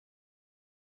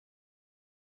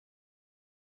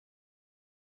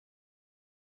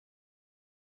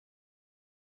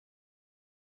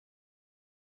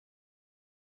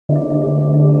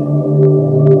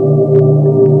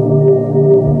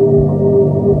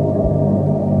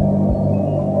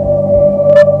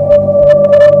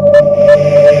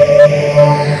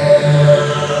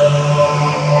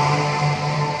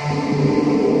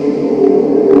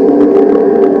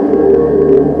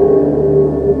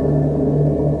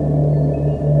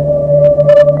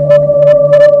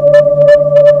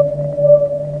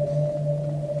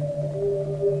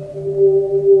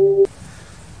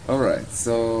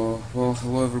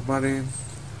Hello everybody.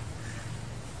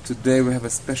 Today we have a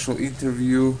special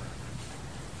interview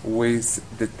with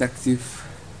detective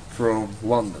from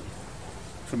London.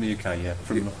 From the UK, yeah.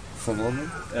 From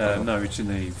London? No, it's in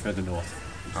the further north.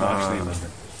 It's not actually in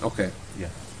London. Okay. Yeah.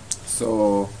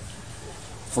 So,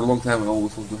 for a long time I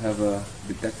always want to have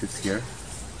detectives here.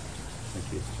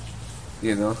 Thank you.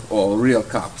 You know, or real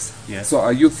cops. Yeah. So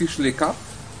are you officially a cop?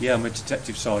 Yeah, I'm a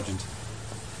detective sergeant.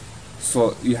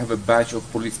 So you have a badge of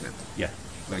policeman? Yeah.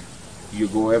 Like, you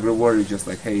go everywhere, you're just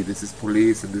like, hey, this is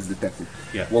police and this is detective.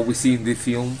 Yeah. What we see in the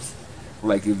films,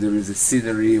 like if there is a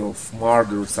scenery of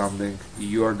murder or something,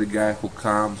 you are the guy who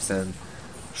comes and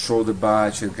show the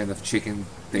badge and kind of checking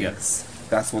things. Yeah.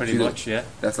 That's what Pretty you much, do. yeah.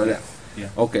 That's like that. Yeah.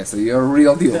 Okay, so you're a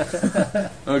real deal.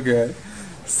 Okay.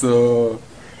 So,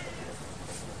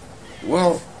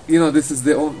 well, you know, this is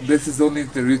the only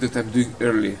interview that I'm doing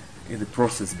early in the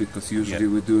process, because usually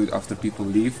we do it after people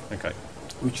leave. Okay.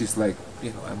 Which is like,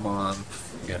 you know, a month.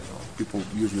 Yeah. You know, people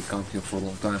usually come here for a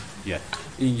long time. Yeah.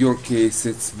 In your case,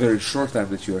 it's very short time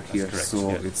that you are here, correct,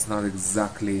 so yeah. it's not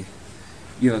exactly,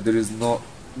 you know, there is not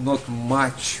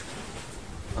much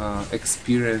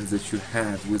experience that you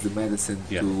have with the medicine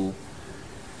to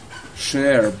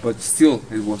share, but still,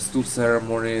 it was 2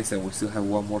 ceremonies, and we still have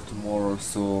one more tomorrow,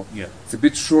 so it's a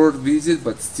bit short visit,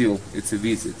 but still, it's a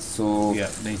visit. So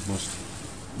needs must.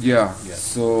 Yeah.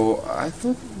 So I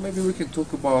thought maybe we can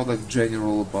talk about like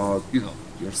general about, you know,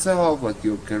 yourself, like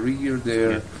your career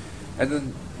there,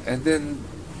 and then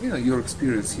you know, your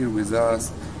experience here with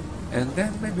us, and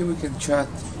then maybe we can chat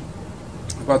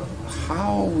about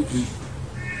how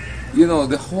you know,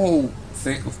 the whole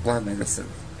thing of plant medicine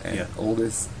and all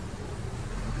this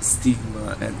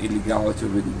stigma and illegality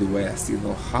within the West. You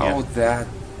know, how that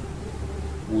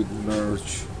would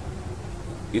merge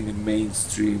in the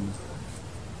mainstream,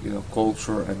 you know,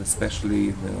 culture, and especially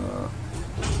in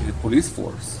the police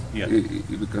force.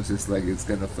 Because it's like, it's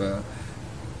kind of a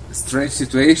strange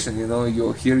situation, you know.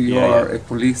 You are a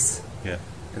police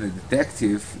and a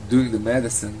detective doing the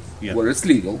medicine where it's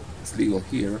legal. It's legal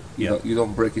here. You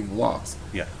don't break any laws.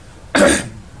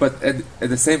 But at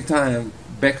the same time,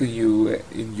 back in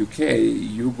UK,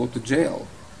 you go to jail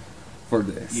for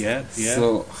this.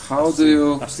 So how do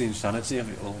you? That's the insanity of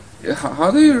it all. How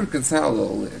do you reconcile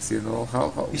all this? You know,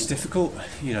 how? It's difficult.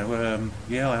 You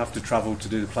know, I have to travel to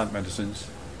do the plant medicines,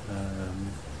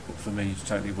 but for me, it's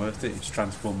totally worth it. It's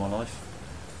transformed my life.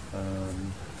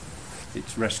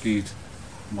 It's rescued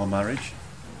my marriage.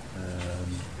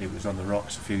 It was on the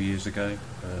rocks a few years ago,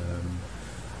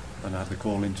 and I had the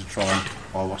call in to try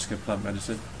Ayahuasca plant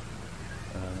medicine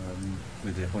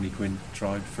with the Honeyquin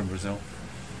tribe from Brazil.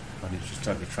 And it just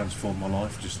totally transformed my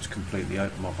life, just completely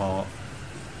opened my heart,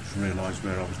 just realised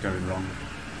where I was going wrong,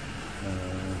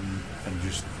 and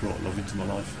just brought love into my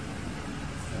life,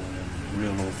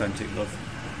 real authentic love.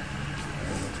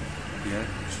 It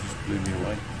just blew me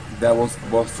away. That was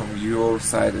both from your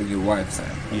side and your wife's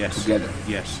side? Together?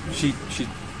 Yes. She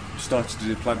started to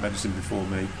do plant medicine before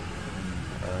me,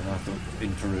 and I thought,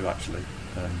 in Peru actually,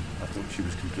 I thought she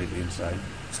was completely insane.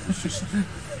 Just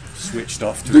switched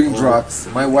off to doing drugs.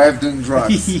 My wife doing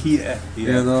drugs. You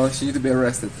know, she need to be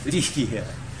arrested.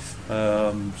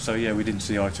 So we didn't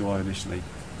see eye to eye initially,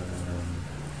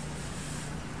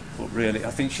 but really,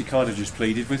 I think she kind of just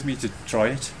pleaded with me to try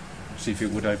it, see if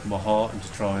it would open my heart, and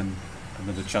to try and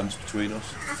another chance between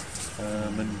us.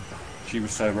 And she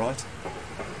was so right.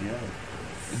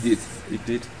 It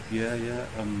did.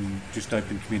 Just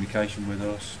open communication with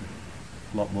us,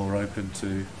 a lot more open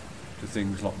to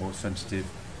things, a lot more sensitive,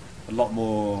 a lot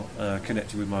more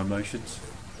connected with my emotions.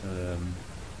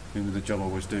 With the job I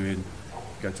was doing,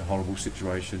 go to horrible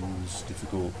situations,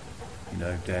 difficult, you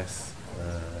know, death.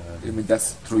 I mean,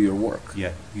 that's through your work.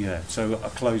 So I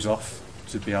close off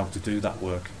to be able to do that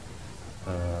work.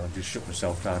 Just shut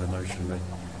myself down emotionally,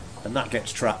 and that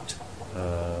gets trapped.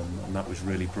 And that was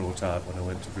really brought out when I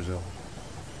went to Brazil.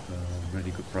 Really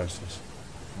good process,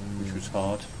 which was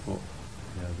hard, but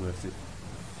worth it.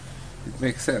 It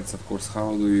makes sense, of course.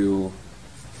 How do you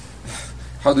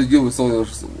deal with all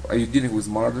those? Are you dealing with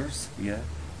murders? Yeah.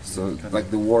 So like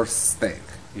the worst thing.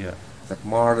 Yeah. like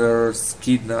murders,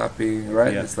 kidnapping,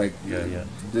 right? Yeah. It's like Yeah.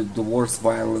 the worst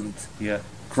violent Yeah.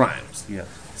 crimes. Yeah.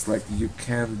 It's like you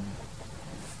can't.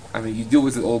 I mean, you deal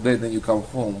with it all day, then you come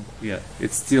home. Yeah.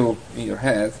 It's still in your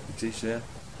head. It is. Yeah.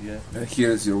 Yeah. And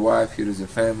here is your wife, here is your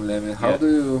family. I mean, how Yeah. do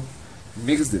you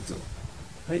mix the two?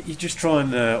 You just try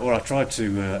and, or I tried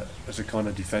to, as a kind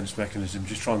of defence mechanism,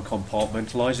 just try and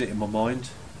compartmentalise it in my mind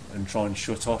and try and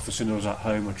shut off. As soon as I was at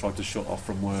home, I tried to shut off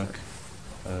from work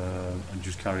and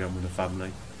just carry on with the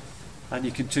family. And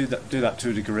you can do that to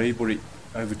a degree, but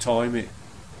over time it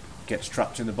gets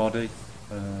trapped in the body.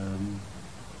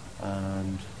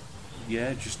 And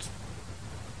yeah, just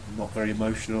not very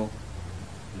emotional.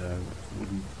 You know,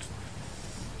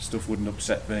 stuff wouldn't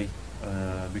upset me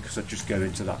because I'd just go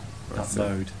into that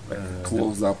mode. Like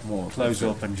close up mode. Close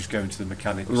up and just go into the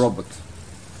mechanics. Robot.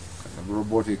 Kind of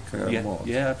robotic mode.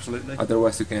 Yeah, absolutely.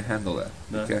 Otherwise you can't handle that.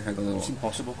 No, you can't handle it it's all.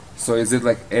 impossible. So is it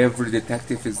like every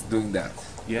detective is doing that?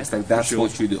 Yeah, it's like that's for sure.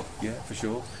 what you do. Yeah, for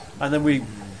sure. And then we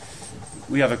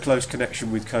have a close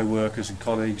connection with co-workers and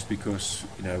colleagues because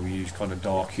we use kind of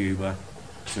dark humour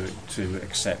to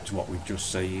accept what we've just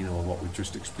seen or what we've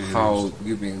just experienced. How?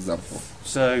 Give me an example.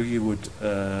 So you would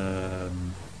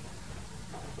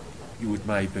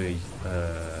maybe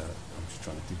I'm just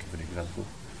trying to think of an example.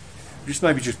 Just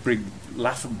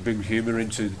bring humour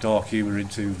into the dark humour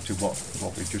into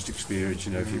what we've just experienced.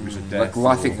 If it was a death, like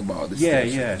laughing about this.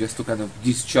 Yeah, just to kind of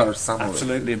discharge some of it.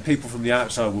 Absolutely, and people from the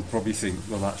outside would probably think,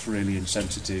 well, that's really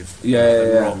insensitive.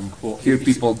 Yeah. Wrong. But hear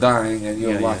people dying and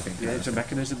you're laughing. Yeah, it's a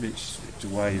mechanism. It's a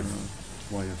way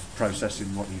of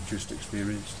processing what you've just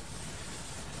experienced.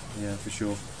 Yeah, for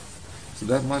sure. So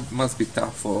that must be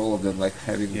tough for all of them, like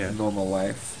having a normal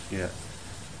life. Yeah.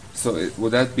 So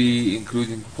would that be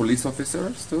including police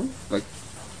officers too, like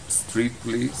street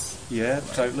police? Yeah,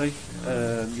 totally.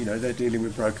 They're dealing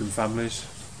with broken families,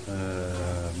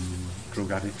 drug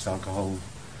addicts, alcohol,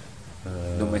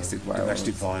 domestic violence.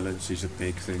 Domestic violence is a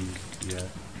big thing. Yeah.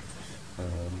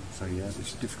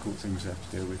 It's difficult things they have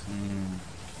to deal with.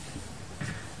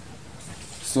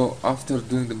 So after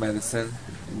doing the medicine,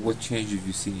 what change did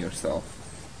you see in yourself?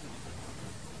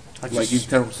 Like in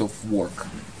terms of work?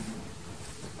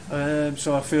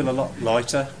 So I feel a lot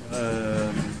lighter.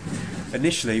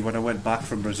 Initially, when I went back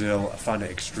from Brazil, I found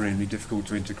it extremely difficult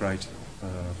to integrate.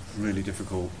 Really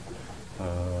difficult.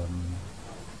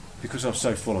 Because I was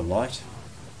so full of light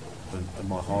and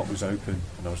my heart was open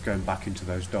and I was going back into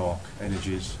those dark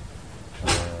energies.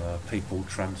 People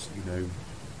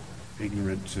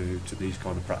ignorant to these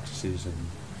kind of practices and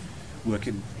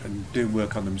working and doing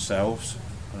work on themselves.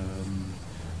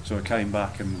 So I came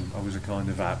back and I was a kind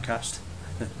of outcast.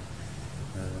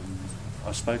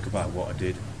 I spoke about what I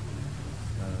did.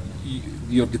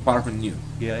 Your department knew?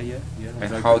 Yeah.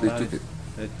 And how they took it?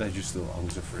 They just thought I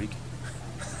was a freak.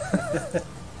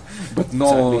 But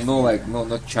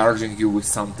not charging you with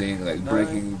something like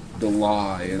breaking the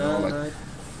law,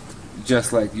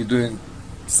 just like you're doing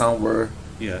somewhere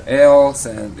else,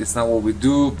 and it's not what we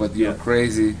do, but you're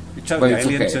crazy. You're totally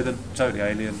alien okay to them. Totally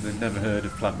alien. They've never heard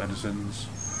of plant medicines.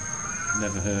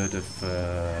 Never heard of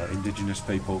indigenous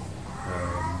people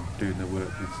doing their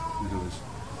work with others.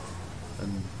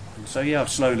 And so I've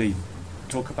slowly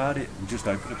talk about it and just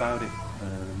open about it.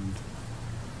 And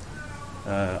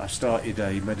I started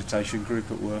a meditation group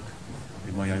at work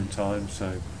in my own time,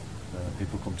 so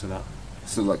people come to that.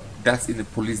 So like that's in the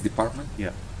police department?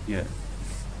 Yeah.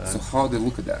 So how they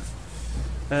look at that?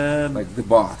 Like the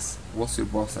boss. What's your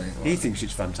boss saying? He thinks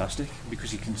it's fantastic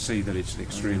because he can see that it's an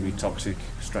extremely toxic,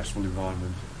 stressful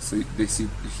environment. So he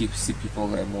see people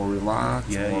that are more relaxed,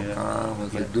 more calm,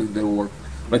 like doing their work.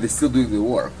 But they're still doing their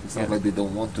work. It's not like they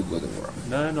don't want to go to work.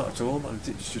 No, not at all.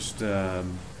 It's just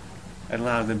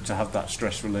allowing them to have that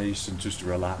stress release and just to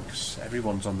relax.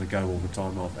 Everyone's on the go all the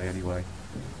time, aren't they, anyway?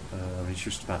 It's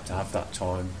just about to have that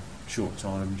time, short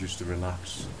time, just to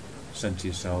relax, center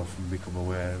yourself and become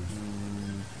aware of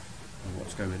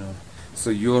what's going on. So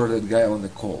you're that guy on the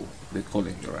call. They're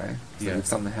calling you, right? So Yeah. if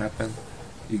something happened,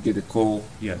 you get a call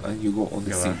and you go on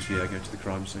the scene. Go to the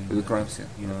crime scene. To the crime scene.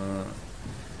 Yeah.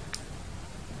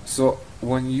 So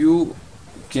when you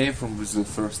came from Brazil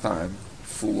first time,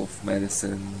 full of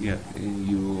medicine, and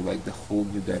you like the whole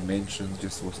new dimension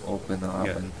just was open up,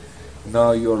 and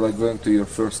now you're like going to your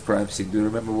first crime scene. Do you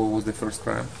remember what was the first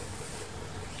crime?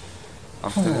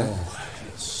 After that?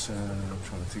 I'm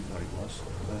trying to think what it was.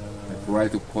 Like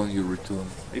right upon your return.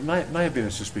 It may have been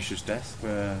a suspicious death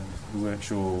where we weren't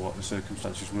sure what the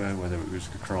circumstances were, whether it was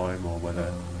a crime or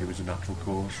whether it was a natural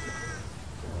cause,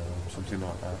 something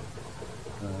like that.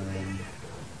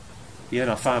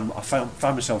 And I found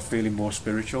myself feeling more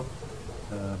spiritual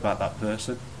about that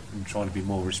person. and trying to be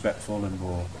more respectful and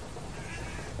more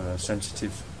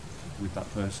sensitive with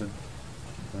that person,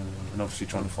 and obviously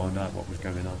trying to find out what was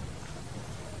going on.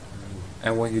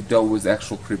 And when you dealt with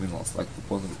actual criminals, like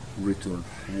upon return,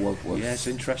 what was... Yeah, it's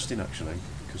interesting actually,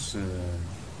 because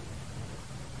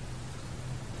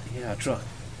I try.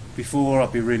 Before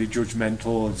I'd be really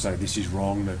judgmental and say this is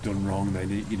wrong, they've done wrong, they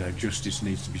need, justice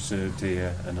needs to be served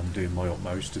here, and I'm doing my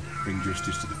utmost to bring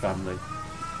justice to the family.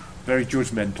 Very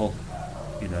judgmental,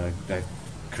 their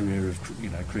career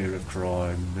of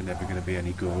crime, they're never going to be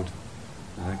any good,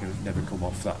 and they're going to never come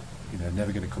off that,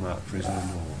 never going to come out of prison,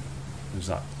 or there's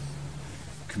that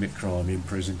commit crime in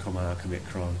prison, come out, commit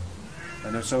crime.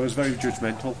 And so I was very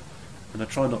judgmental, and I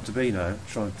try not to be now.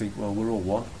 Try and think, well, we're all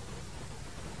one.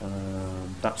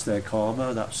 That's their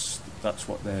karma. That's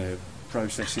what they're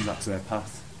processing. That's their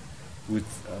path. With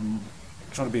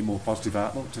trying to be a more positive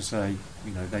outlook to say,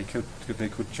 they could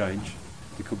change.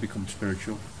 They could become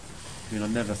spiritual. I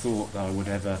never thought that I would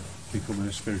ever become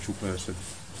a spiritual person.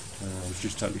 I was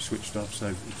just totally switched off.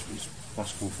 So it's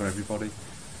possible for everybody.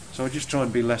 So I just try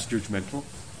and be less judgmental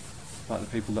about the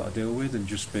people that I deal with, and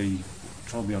just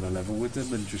try and be on a level with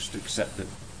them, and just accept that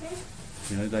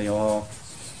they are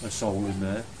a soul in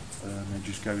there, and they're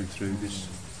just going through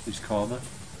this karma.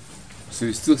 So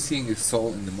you're still seeing a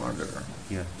soul in the murderer?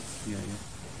 Yeah.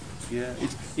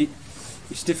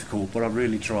 It's difficult, but I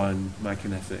really try and make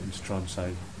an effort and to try and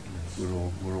say, we're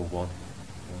all one,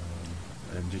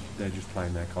 and they're just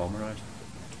playing their karma out.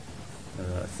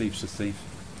 A thief's a thief.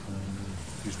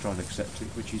 Just try and accept it,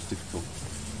 which is difficult.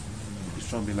 Just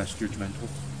try and be less judgmental.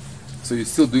 So you're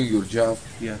still doing your job?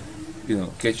 Yeah.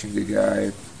 Catching the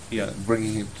guy,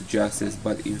 bringing him to justice,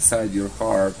 but inside your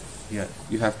heart,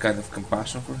 you have kind of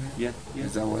compassion for him? Yeah.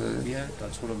 Is that what it is? Yeah,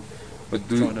 that's what I'm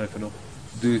trying to open up.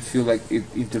 Do you feel like it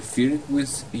interfering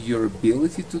with your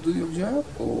ability to do your job,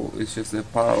 or it's just a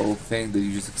powerful thing that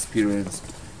you just experience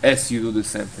as you do the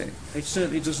same thing? It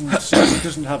certainly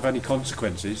doesn't have any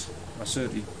consequences. I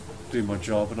certainly do my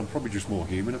job, and I'm probably just more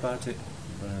human about it.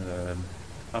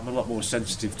 I'm a lot more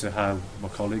sensitive to how my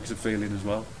colleagues are feeling as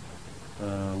well.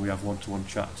 We have one-to-one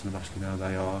chats, and I'm asking how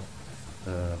they are.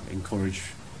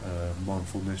 Encourage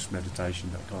mindfulness,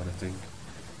 meditation, that kind of thing.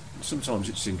 Sometimes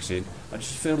it sinks in. I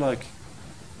just feel like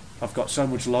I've got so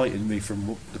much light in me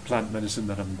from the plant medicine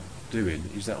that I'm doing,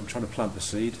 is that I'm trying to plant the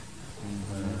seed.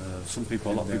 A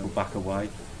lot of people back away,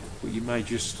 but you may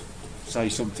just say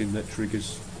something that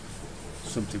triggers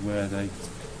something where they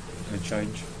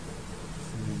change.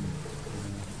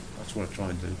 That's what I try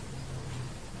and do.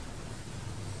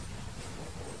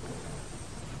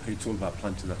 It's all about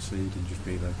planting that seed and just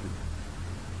being open.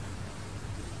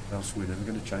 Else we're never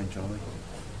going to change, are we?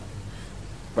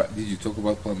 But did you talk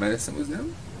about plant medicine with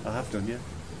them? I have done, yeah.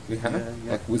 You have?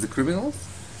 Yeah. Like with the criminals?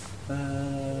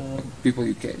 People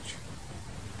you catch?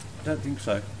 I don't think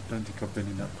so. I don't think I've been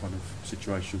in that kind of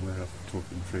situation where I've talked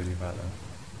to them freely about that.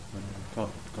 I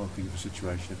can't think of a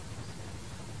situation.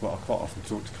 But I quite often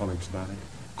talk to colleagues about it.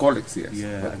 Colleagues, yes.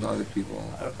 Yeah, but not other people.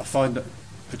 I find that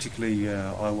particularly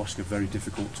ayahuasca very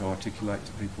difficult to articulate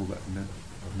to people that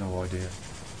have no idea.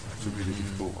 It's a really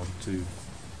difficult one to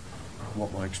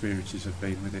what my experiences have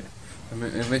been with it. I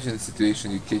mean, imagine a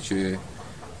situation you catch a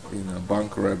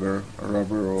bank robber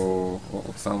or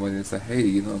somebody and say,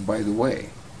 hey, by the way,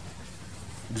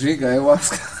 drink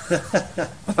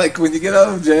ayahuasca. Like when you get out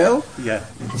of jail,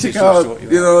 check out,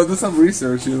 do some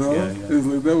research, It's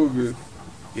like that would be.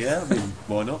 Yeah, I mean,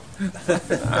 why not?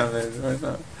 I mean, why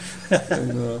not?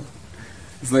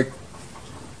 It's like,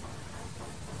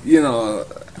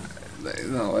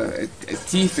 a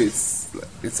thief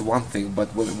it's one thing,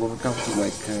 but when it comes to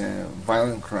like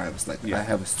violent crimes, like I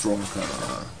have a strong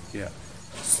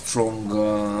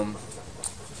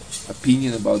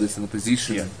opinion about this in a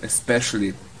position,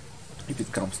 especially if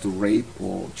it comes to rape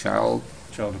or child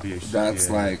abuse. That's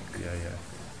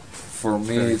for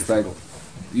me, it's difficult.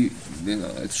 Like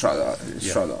it's shut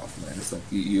off, man. It's like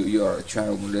you are a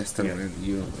child molester, and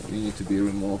you need to be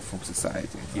removed from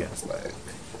society. It's like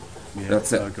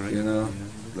that's it. I agree.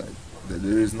 Like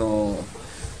there is no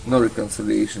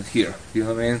reconciliation here. You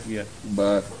know what I mean? Yeah.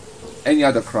 But any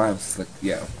other crimes, it's like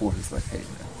of course, it's like, hey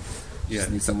man, just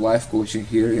need some life coaching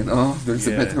here. There's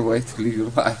a better way to live your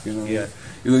life. You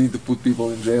don't need to put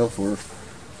people in jail for,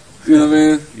 what I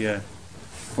mean? Yeah.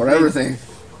 For everything.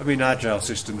 I mean, our jail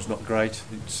system's not great.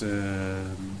 It's they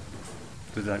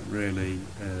don't really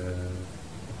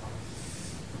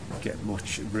get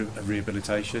much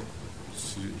rehabilitation.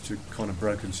 It's a kind of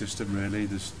broken system, really.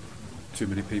 There's too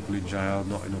many people in jail,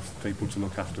 not enough people to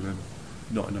look after them,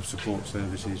 not enough support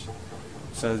services.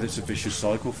 So it's a vicious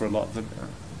cycle for a lot of them.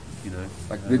 you know.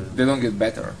 Like they don't get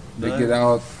better. They No. get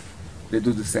out, they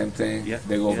do the same thing, Yeah,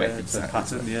 they go yeah, back it's a inside.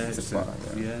 pattern, yeah. It's a pattern,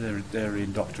 yeah. Yeah, they're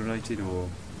indoctrinated, or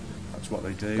that's what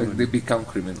they do. Like and they become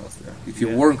criminals there. If you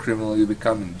Yeah. weren't criminal, you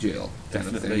become in jail. Kind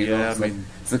of thing, Definitely, you know? yeah, It's I like, mean-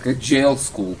 it's like a jail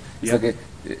school. It's Yeah. like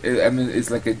it's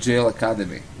like a jail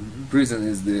academy. Mhm. Prison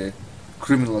is the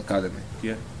criminal academy.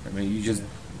 yeah, I mean, you just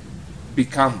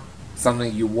become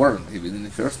something you weren't even in the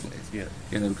first place. yeah,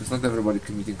 You know, because not everybody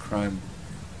committing crime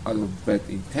out of bad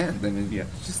intent. I mean, Yeah.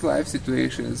 just life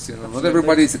situations. You know, not Absolutely.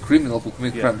 everybody is a criminal who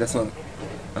commit Yeah. crime. That's what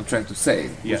I'm trying to say.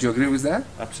 Yeah. Would you agree with that?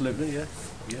 absolutely, yeah,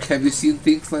 yeah. Have you seen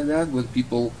things like that when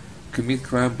people commit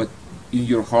crime, but in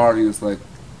your heart you're just like,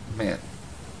 man,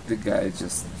 the guy is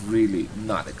just really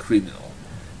not a criminal.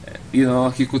 You know,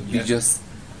 he could be Yeah. just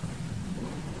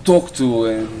talked to,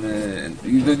 and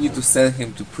you don't need to send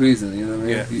him to prison. You know, what I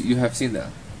mean? Yeah. You have seen that.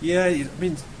 Yeah, I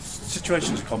mean,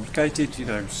 situations are complicated. You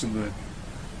know, some of the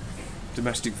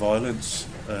domestic violence.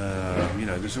 You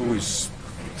know, there's always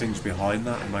things behind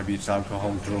that. Maybe it's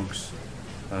alcohol, drugs.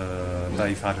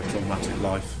 They've had a traumatic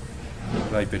life.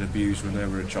 They've been abused when they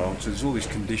were a child. So there's all this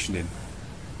conditioning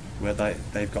where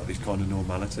they've got this kind of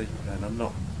normality. And I'm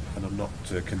not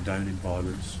condoning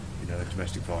violence, you know,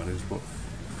 domestic violence, but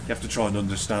you have to try and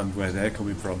understand where they're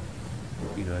coming from.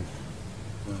 You know,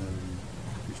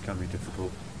 which can be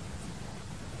difficult.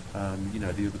 You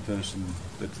know, the other person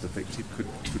that's the victim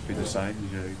could be the same.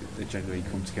 You know, they generally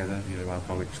come together. You know,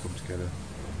 alcoholics come together,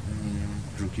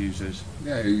 drug users.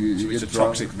 Yeah, So you it's a get drunk.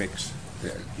 toxic mix.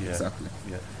 Yeah, Yeah. exactly.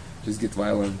 Yeah, Just get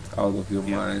violent out of your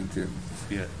Yeah. mind, and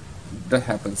yeah, that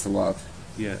happens a lot.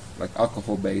 yeah. Like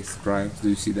alcohol-based crimes. Do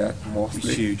you see that It's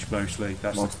mostly? huge, mostly.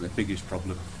 That's Mostly. the biggest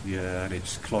problem. Yeah, and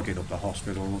it's clogging up the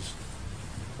hospitals.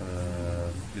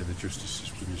 Yeah, the justice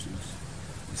system is.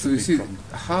 So you big see problem.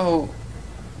 how,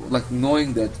 like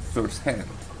knowing that firsthand,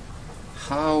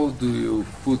 how do you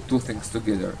put two things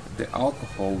together? The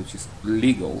alcohol, which is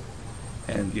legal,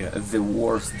 and Yeah. the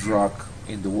worst drug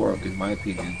in the world, in my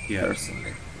opinion, Yeah.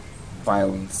 personally,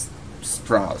 violence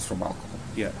sprouts from alcohol.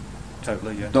 Yeah,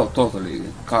 totally. Yeah, Totally,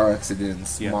 car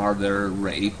accidents, Yeah. murder,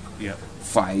 rape, yeah,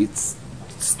 fights,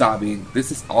 stabbing.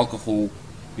 This is alcohol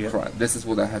Yeah. crime. This is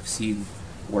what I have seen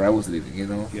where I was living. You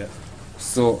know. yeah,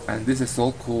 So, and this is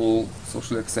all cool,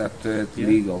 socially accepted, Yeah.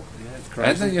 legal. yeah. It's crazy.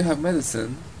 And then you have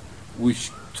medicine,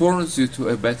 which turns you to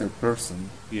a better person,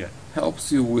 yeah,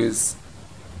 helps you with,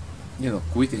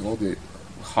 quitting all the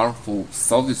harmful,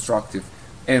 self-destructive,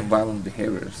 and violent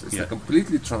behaviors. It's Yeah. like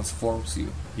completely transforms you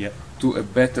yeah, to a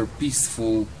better,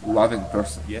 peaceful, loving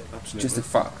person. yeah. Absolutely. Just a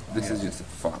fact. This Yeah. is just a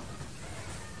fact.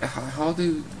 How do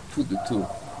you put the two?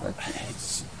 Like,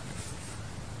 It's,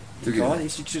 together? you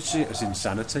just see it as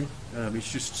insanity.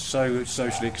 It's just so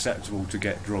socially acceptable to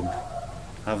get drunk,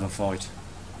 have a fight,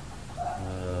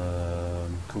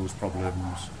 cause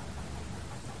problems.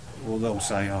 Or they'll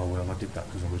say, "Oh well, I did that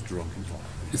because I was drunk." And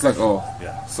It's like, oh,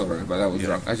 yeah, sorry, but I was Yeah.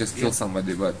 drunk. I just Yeah. killed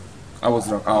somebody, but I was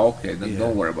drunk. Oh, okay, then Yeah.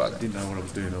 don't worry about I it. didn't know what I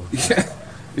was doing.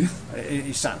 Yeah.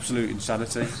 It's absolute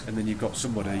insanity. And then you've got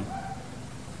someone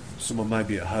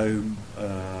maybe at home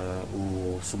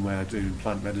or somewhere doing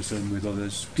plant medicine with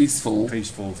others, Peaceful,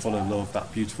 peaceful, full of love,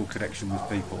 that beautiful connection with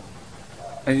people.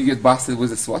 and you get busted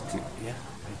with a SWAT team, Yeah,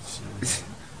 it's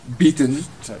beaten,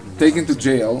 totally taken to insanity.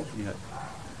 jail, Yeah,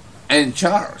 and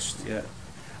charged. yeah.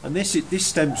 And this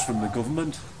stems from the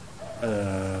government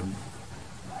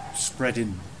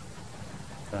spreading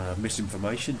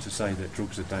misinformation to say that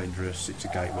drugs are dangerous. It's a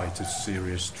gateway to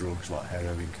serious drugs like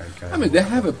heroin, cocaine. I mean, they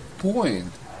have a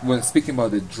point when speaking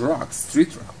about the drugs,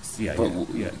 street drugs. Yeah, but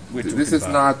yeah. We're this talking is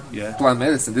about- not yeah. plant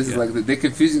medicine. This is Yeah. like they're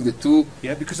confusing the two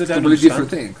Yeah, because they don't completely understand.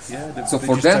 different things. Yeah, So they're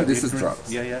for just them, totally this is ignorant.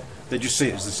 drugs. Yeah, yeah. They just see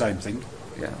it as the same thing.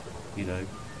 Yeah. You know,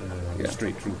 Yeah.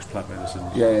 street drugs, plant medicine.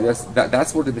 Yeah,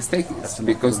 that's what the mistake is. That's a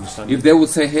lack of Because understanding. if they would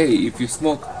say, hey, if you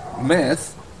smoke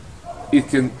meth, it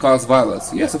can cause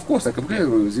violence. Yes, of course, I completely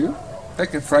agree with you. That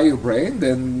can fry your brain.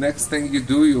 Then next thing you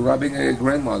do, you're robbing a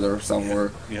grandmother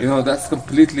somewhere. Yeah. You know, that's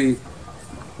completely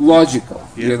logical.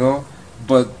 Yeah. You know,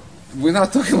 but we're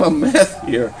not talking about meth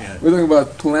here. Yeah. We're talking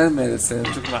about plant medicine.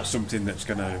 Talking about something that's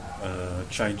going to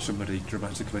change somebody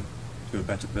dramatically to a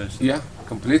better person. Yeah,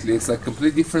 completely. It's like a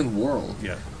completely different world.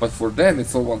 Yeah, But for them,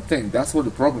 it's all one thing. That's what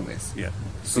the problem is. yeah.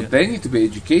 So Yeah. they need to be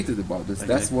educated about this. They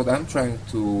That's do. what I'm trying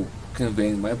to convey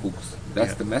in my books. That's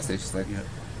Yeah. the message. It's like Yeah,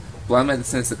 plant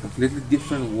medicine is a completely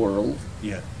different world.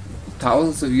 yeah,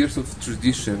 Thousands of years of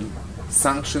tradition,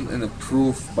 sanctioned and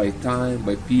approved by time,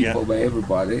 by people, Yeah. by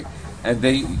everybody. And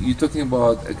then you're talking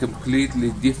about a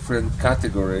completely different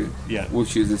category, Yeah.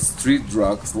 which is the street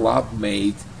drugs, lab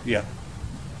made. yeah,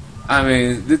 I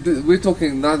mean, we're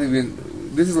talking not even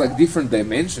this is like different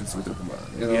dimensions we're talking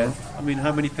about. You know? Yeah, I mean,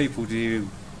 how many people do you...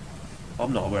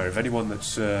 I'm not aware of anyone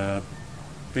that's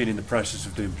been in the process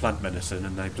of doing plant medicine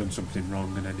and they've done something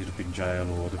wrong and ended up in jail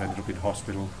or they've ended up in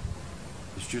hospital.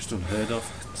 It's just unheard of.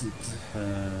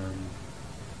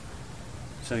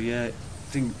 So yeah,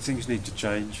 things need to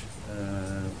change.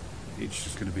 It's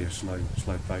just going to be a slow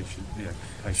patient.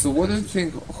 So what do you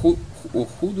think?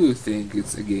 Who do you think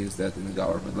is against that in the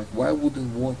government? Like, why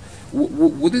wouldn't want?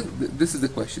 Wouldn't this is the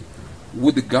question?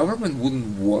 Would the government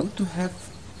wouldn't want to have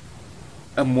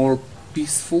a more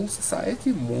peaceful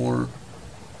society, more,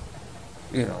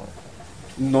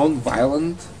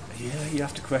 non-violent? Yeah, you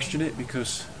have to question it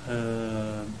because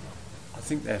I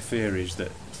think their fear is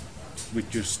that we'd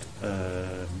just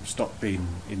stop being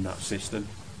in that system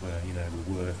where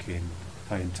we're working,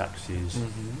 paying taxes,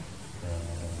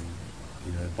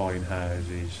 buying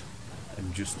houses,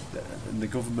 and the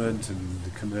government and the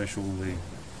commercial, the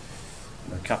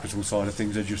capital side of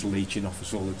things are just leeching off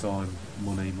us all the time.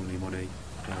 Money.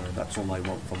 That's all they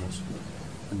want from us,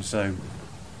 and so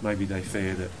maybe they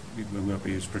fear that we won't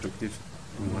be as productive.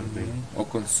 We won't be, or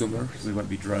consumers. We won't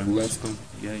be drones.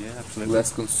 Yeah, absolutely.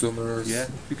 Less consumers. Yeah,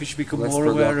 because you become more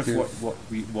aware of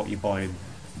what you're buying.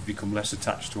 You become less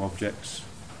attached to objects,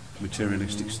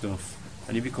 materialistic stuff,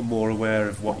 and you become more aware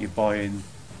of what you're buying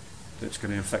that's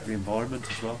going to affect the environment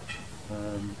as well.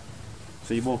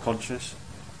 So you're more conscious,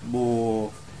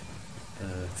 more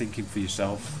thinking for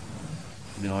yourself.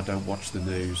 I don't watch the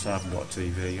news. I haven't got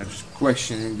TV. I just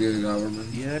questioning the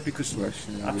government. Yeah, because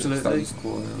questioning absolutely. The status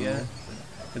quo. Yeah,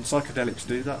 and psychedelics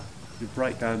do that. You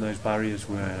break down those barriers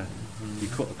where you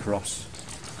cut across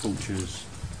cultures,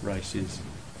 races,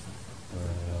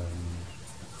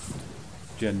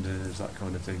 genders, that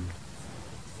kind of thing.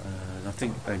 And I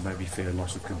think they maybe fear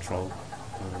loss of control,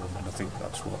 and I think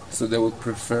that's what. So they would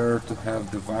prefer to have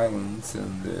the violence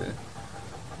and the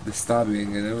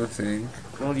stabbing and everything.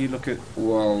 Well, you look at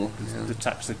the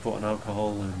tax they put on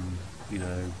alcohol, and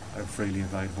how freely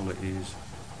available it is,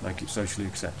 make it socially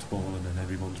acceptable, and then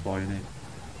everyone's buying it,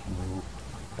 and we're all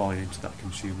buying into that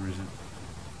consumerism.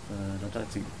 And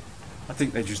I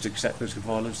think they just accept there's the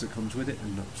violence that comes with it,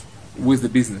 and not with the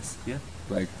business. Yeah,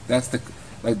 like that's the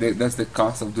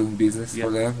cost of doing business for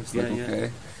them. It's like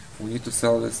okay, we need to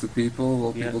sell this to people.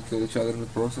 Well, people kill each other in the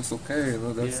process. Okay,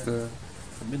 that's the.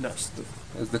 I mean, that's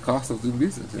the cost of doing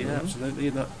business. Yeah, absolutely,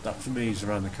 and that for me is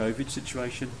around the COVID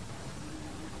situation.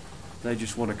 They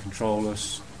just want to control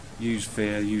us, use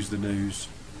fear, use the news.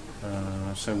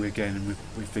 So we're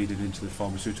feeding into the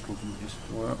pharmaceutical companies.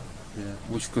 Well,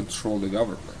 which control the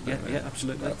government. Yeah,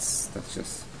 absolutely. That's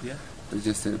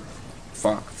just a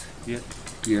fact. Yeah.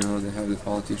 They have the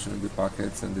politicians in the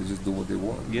pockets and they just do what they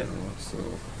want. Yeah.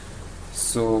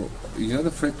 So you're not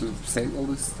afraid to say all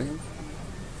this thing?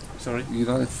 Sorry? You're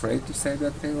not afraid to say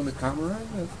that thing on the camera?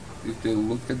 If they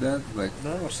look at that?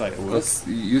 No, I'll say it will. Because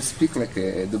you speak like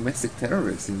a domestic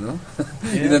terrorist, Yeah.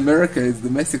 In America, it's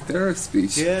domestic terrorist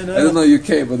speech. Yeah, no. I don't know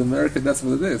UK, but America, that's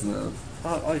what it is now.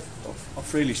 I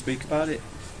freely speak about it.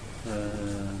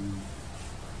 And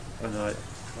I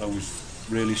was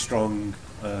really strong,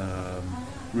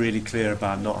 really clear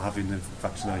about not having the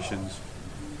vaccinations.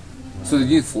 So did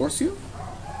you force you?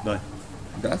 No.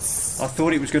 I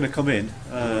thought it was going to come in,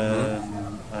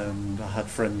 and I had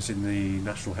friends in the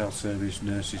National Health Service,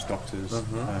 nurses, doctors,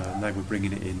 and they were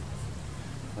bringing it in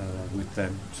with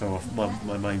them. So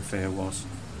my main fear was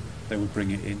they would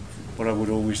bring it in, but I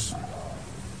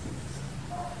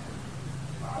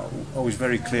was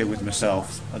very clear with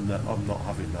myself, and that I'm not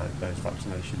having those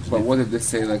vaccinations. But what if they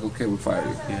say okay, we'll fire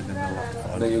you? Yeah, then they'll have to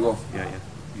fire There you go. Yeah,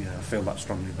 I feel that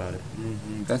strongly about it.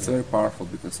 That's very powerful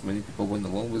because many people went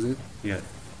along with it. Yeah.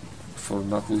 For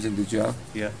not losing the job.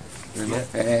 Yeah.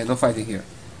 No fighting here.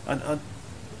 And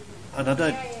I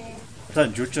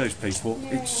don't judge those people.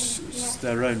 It's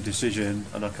their own decision,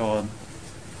 and I can't.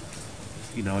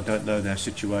 I don't know their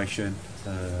situation,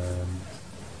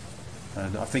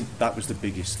 and I think that was the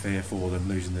biggest fear for them,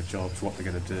 losing their jobs, what they're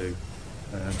going to do.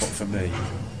 But for me,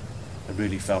 I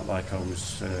really felt like I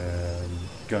was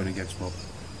going against my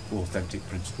authentic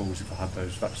principles if I had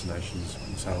those vaccinations,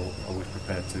 and so I was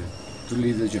prepared to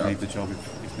leave the job. Leave the job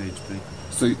if needs be.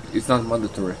 So it's not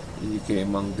mandatory in UK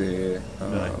among the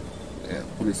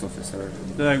police officers?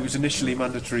 No, it was initially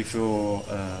mandatory for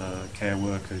care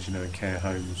workers, in care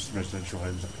homes, residential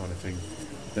homes, that kind of thing.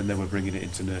 Then they were bringing it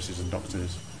into nurses and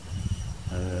doctors.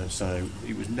 So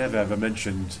it was never ever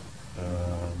mentioned,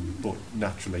 but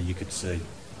naturally you could see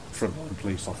frontline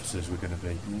police officers were going to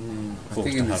be I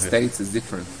think in the States it's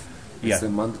different. It's a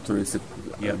mandatory, it's a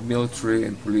military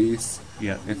and police.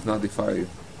 Yeah. If not, they fire you.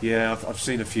 Yeah, I've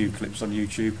seen a few clips on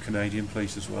YouTube, Canadian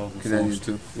police as well. Canadian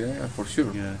too. Yeah, for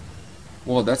sure. Yeah,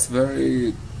 Well, that's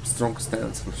very strong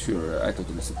stance for sure. I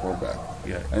totally support that.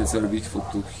 yeah, And it's very beautiful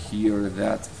to hear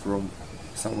that from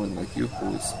someone like you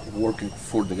who is working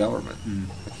for the government.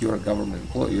 Like you're a government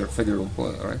employee, you're a federal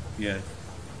employee, right? yeah,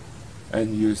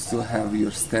 And you still have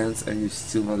your stance and you're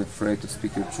still not afraid to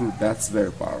speak your truth. That's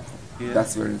very powerful. Yeah.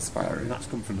 That's very inspiring. and that's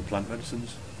come from the plant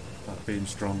medicines, that being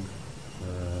strong.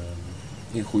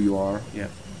 In who you are. Yeah,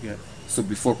 yeah. So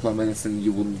before plant medicine,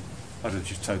 you wouldn't, I'd have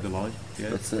just towed the line. Yeah,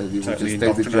 let's say, you would totally just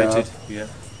take the job, indoctrinated. Yeah,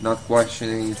 not question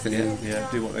anything. yeah, yeah.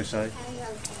 Do what they say.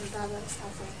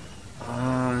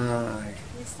 Ah,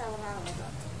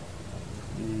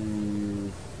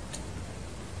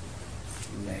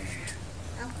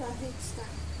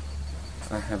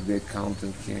 I have the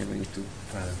accountant here. We need to.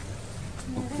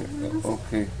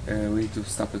 Okay. We need to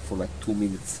stop it for like 2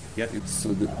 minutes. Yep.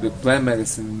 So the plant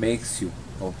medicine makes you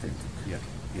authentic Yeah,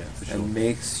 yeah, for sure. and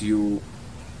makes you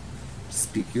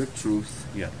speak your truth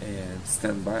Yeah. and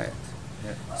stand by it.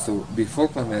 Yeah. So before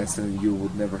plant medicine, you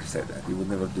would never say that. You would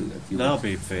never do that. You Now would,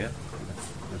 be in fear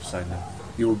of saying that.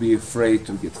 you would be afraid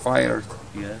to get fired,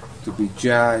 Yeah, to be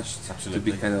judged,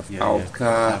 absolutely. to be kind of Yeah,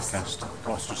 outcast. yeah. Outcast,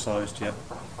 ostracised. Yeah,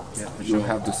 yeah, for You sure.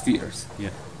 have those fears.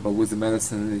 Yeah, But with the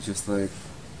medicine, it's just like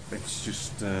it's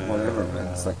just whatever, man.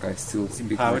 It's like I still it's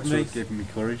speak empowered my me, truth. given me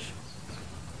courage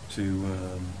to,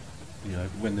 you know,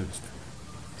 when there's,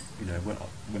 you know,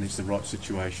 when it's the right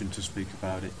situation to speak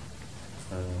about it.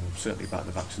 Certainly about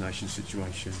the vaccination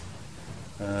situation.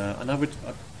 And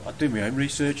I'd do my own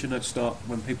research, and I'd start,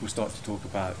 when people start to talk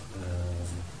about,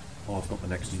 oh, I've got the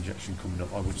next injection coming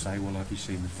up, I would say, well, have you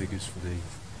seen the figures for the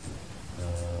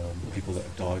people that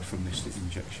have died from this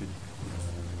injection,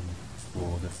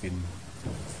 or they've been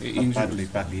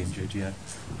badly injured, yeah.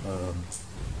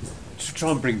 To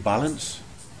try and bring balance,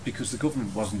 because the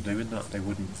government wasn't doing that. They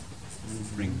wouldn't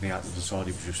bring me out to the side.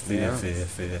 It was just fear, Yeah. fear,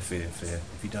 fear, fear, fear.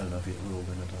 If you don't have it, we're all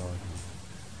going to die.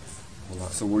 All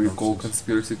that So were you called nonsense.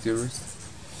 conspiracy theorist?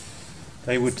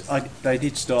 They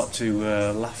did start to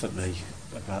laugh at me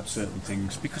about certain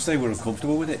things because they were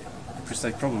uncomfortable with it, because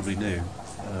they probably knew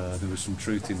there was some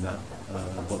truth in that,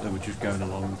 but they were just going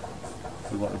along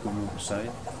with what the government was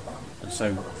saying. And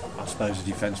so I suppose the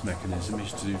defence mechanism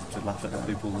is to laugh at the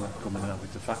people that are coming out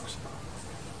with the facts.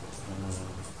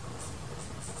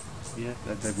 Yeah,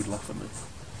 they would laugh at me.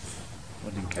 I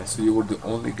didn't care. So you were the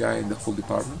only guy in the whole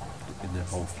department? In the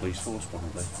whole police force,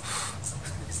 probably.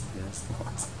 Yeah.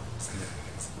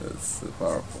 That's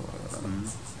powerful.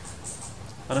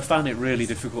 And I found it really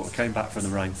difficult. I came back from the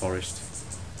rainforest,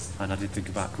 and I did think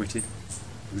about quitting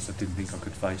because I didn't think I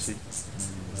could face it.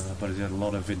 But I did a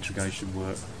lot of interrogation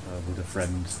work with a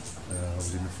friend I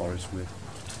was in the forest with.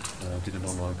 Did an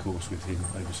online course with him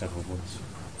over several months,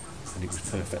 and it was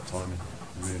perfect timing.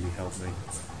 It really helped me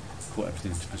put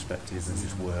everything into perspective and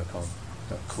just work on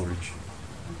that courage,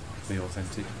 be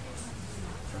authentic.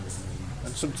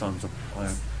 And sometimes I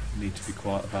need to be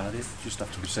quiet about it, just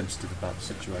have to be sensitive about the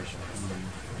situation.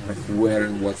 Like where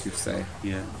and what you say.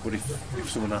 Yeah, but if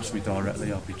someone asks me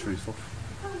directly, I'll be truthful.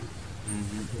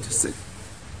 Just say,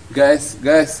 guys,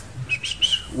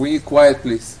 we need quiet,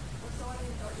 please.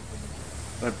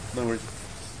 No worries.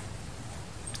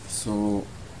 So,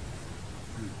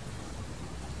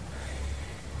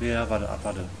 Yeah, I've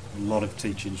had a lot of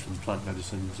teachings from plant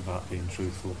medicines about being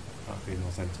truthful, about being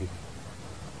authentic,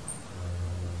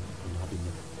 and having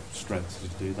the strength to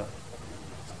do that,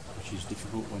 which is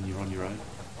difficult when you're on your own.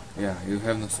 yeah, you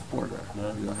have no support there.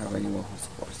 No. You don't have anyone who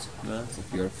supports you. No. So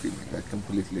you're feeling like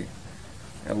completely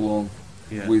alone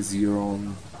Yeah. with your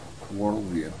own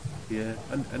worldview. Yeah,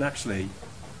 and actually,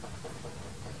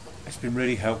 it's been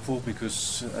really helpful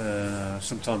because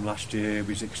sometime last year it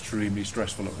was extremely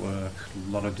stressful at work,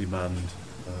 a lot of demand,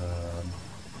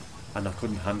 and I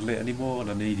couldn't handle it anymore, and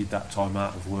I needed that time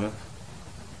out of work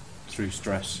through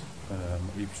stress.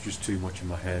 It was just too much in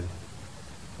my head.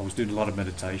 I was doing a lot of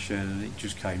meditation, and it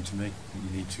just came to me.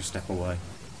 You need to step away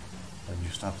and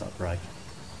just have that break.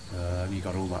 And you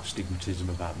got all that stigmatism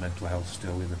about mental health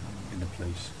still in the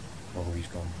police. Oh, he's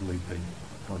gone loopy,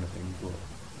 kind of thing. But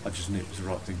I just knew it was the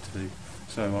right thing to do.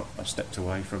 So I stepped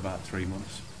away for about 3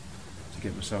 months to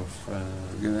get myself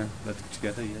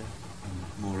together, yeah, and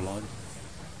more aligned.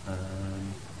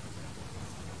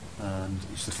 And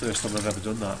it's the first time I've ever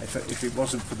done that. If it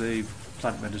wasn't for the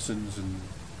plant medicines and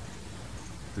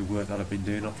the work that I've been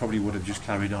doing, I probably would have just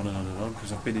carried on and on and on,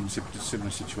 because I've been in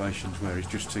similar situations where it's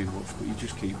just too much, but you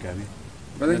just keep going.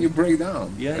 But then you break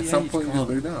down. Yeah, At yeah, some you point you can't-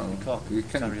 break down. you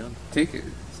can't carry on. take it.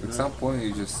 At No. some point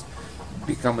you just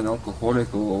become an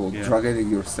alcoholic or Yeah. drug addict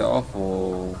yourself,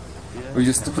 or Yeah. Or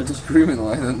just to criminal,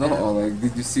 I don't know. Like,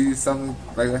 did you see something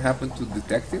like that happen to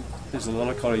detective? There's a lot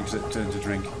of colleagues that turn to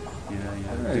drink.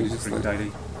 Yeah, you just drink like,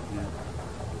 daily.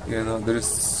 Yeah. you know, there's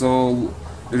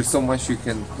so much you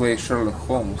can play Sherlock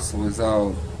Holmes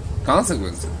without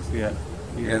consequences. Yeah.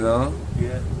 You know,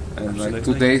 Yeah. and Absolutely. like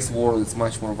today's world is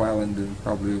much more violent than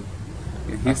probably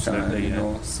in his time. Absolutely, You yeah.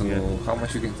 know, so Yeah. how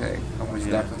much you can take, how much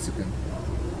Yeah. darkness you can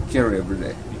carry every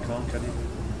day. You can't, can you?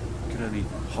 You can only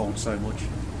hold so much.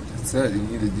 That's it. You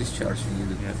need a discharge. You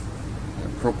need Yeah. a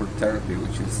proper therapy,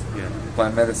 which is Yeah.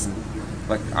 plant medicine.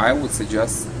 Like I would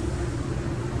suggest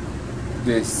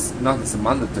this not as a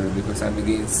mandatory because I'm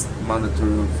against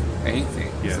mandatory of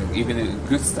anything. It's Yeah. like even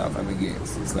good stuff I'm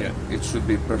against. It's like it should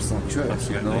be personal choice,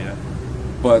 Absolutely, you know. yeah.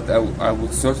 But I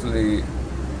would certainly,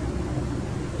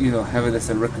 have it as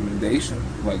a recommendation,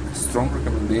 like strong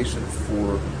recommendation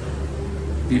for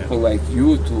people like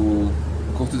you to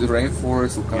go to the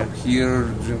rainforest or come here,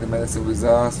 drink the medicine with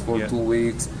us for 2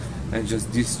 weeks, and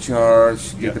just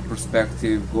discharge, get the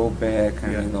perspective, go back,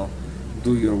 and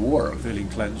do your work. Feeling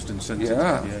cleansed and centered.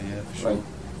 Yeah, Yeah, for sure. like,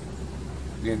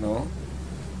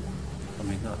 I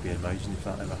mean, that'd be amazing if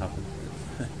that ever happened.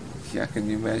 Yeah, can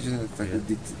you imagine it? Like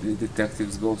the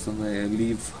detectives goes on a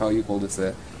leave, how you call this,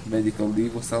 a medical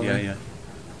leave or something? Yeah.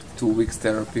 2 weeks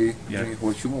therapy, Yeah. drinking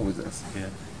Huachuma with us. Yeah.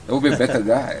 That would be a better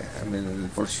guy, I mean,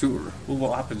 for sure. Well,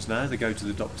 what happens now? They go to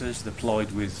the doctors, they're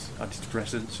plied with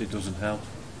antidepressants, it doesn't help.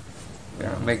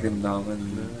 Yeah, make them numb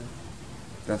and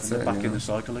that's and it. they're back in the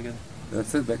cycle again.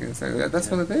 That's it, back in the cycle. Yeah,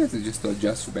 that's what it is, it's just to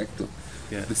adjust you back to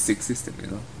the sick system,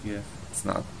 Yeah. It's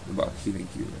not about healing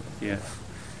you Yeah.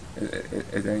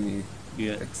 at any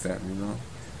Yeah. extent,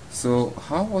 So,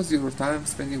 how was your time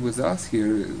spending with us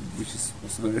here, which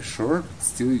was very short, but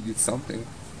still you did something?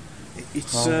 It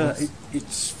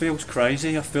feels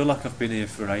crazy. I feel like I've been here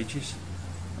for ages.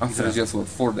 After just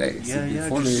 4 days? Yeah,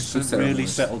 4 days just to really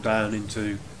ceremonies. settled down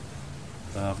into.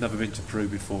 I've never been to Peru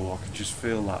before. I can just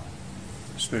feel that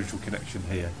spiritual connection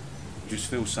here. Just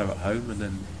feel so at home, and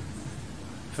then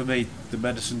for me, the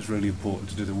medicine's really important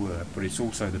to do the work, but it's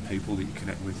also the people that you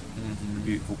connect with, the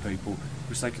beautiful people,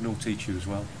 because they can all teach you as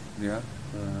well. Yeah.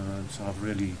 So I've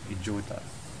really enjoyed that.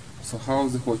 So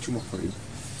how's the Huachuma for you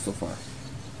so far?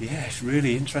 Yeah, it's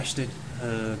really interesting.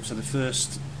 So the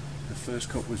first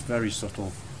cup was very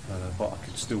subtle, but I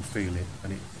could still feel it,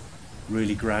 and it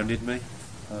really grounded me,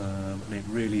 and it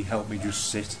really helped me just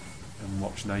sit and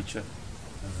watch nature,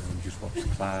 and just watch the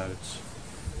clouds,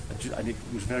 and it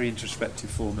was very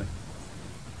introspective for me.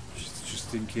 Just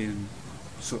thinking,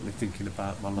 subtly thinking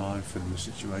about my life and the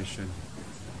situation,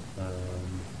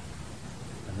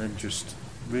 and then just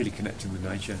really connecting with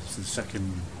nature. So the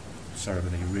second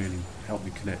ceremony really helped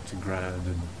me connect and ground,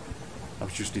 and I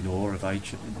was just in awe of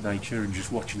nature and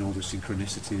just watching all the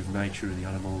synchronicity of nature and the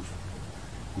animals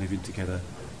living together,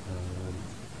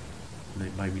 and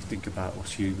it made me think about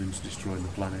us humans destroying the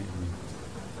planet and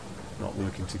not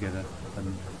working together.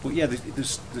 But yeah,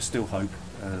 there's still hope.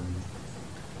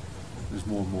 There's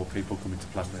more and more people coming to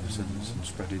plant medicines and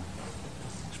spreading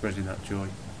that joy.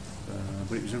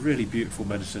 But it was a really beautiful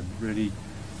medicine. Really,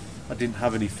 I didn't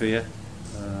have any fear.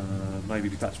 Maybe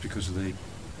that's because of the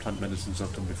plant medicines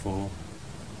I've done before.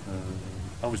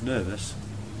 I was nervous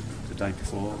the day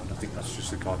before, and I think that's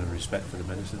just a kind of respect for the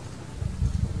medicine.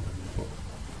 But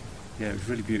yeah, it was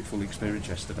a really beautiful experience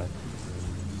yesterday.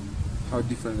 How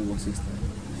different was this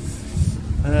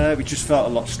time? We just felt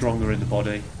a lot stronger in the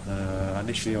body.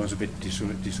 Initially I was a bit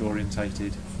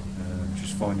disorientated,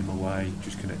 just finding my way,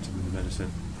 just connecting with the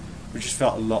medicine. We just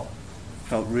felt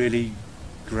really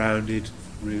grounded,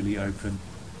 really open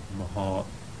in my heart.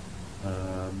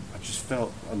 I just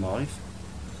felt alive.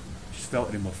 Just felt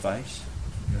it in my face.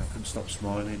 I couldn't stop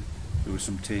smiling. There were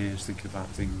some tears, thinking about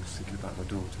things, thinking about my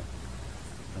daughter,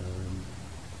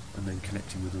 and then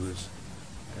connecting with others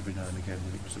every now and again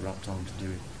when it was the right time to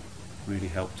do it. Really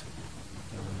helped.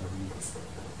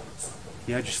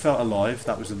 I just felt alive.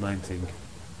 That was the main thing.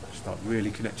 Just felt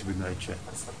really connected with nature,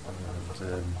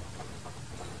 and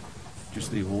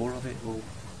just the awe of it all.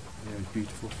 Yeah, it was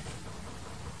beautiful.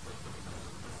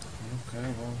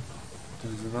 Okay, well,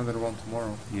 there's another one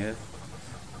tomorrow. Yeah.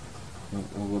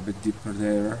 We'll go a bit deeper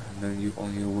there, and then you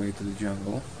on your way to the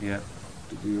jungle. Yeah.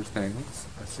 To do your things.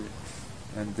 That's it.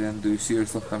 And then, do you see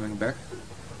yourself coming back?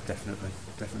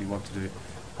 Definitely want to do it.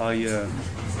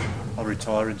 I'll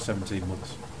retire in 17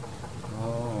 months.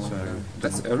 Oh, so okay.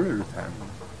 That's early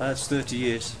retirement. That's 30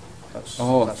 years. That's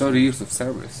 30 years of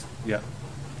service. Yeah.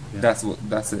 That's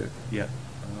it. Yeah.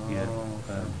 Oh, yeah.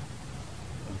 okay.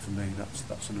 And for me,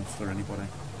 that's enough for anybody.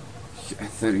 Yeah,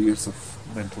 30 years of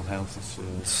mental health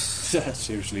is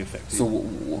seriously affected.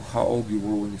 So, how old you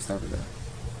were when you started that?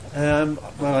 Well,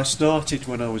 I started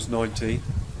when I was 19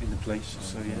 in the police,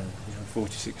 so yeah, I'm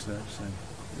 46 now, so...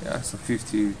 Yeah, so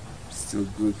 50, still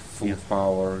good, full Yeah. of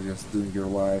power, just doing your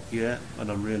life. Yeah,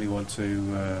 and I really want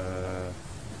to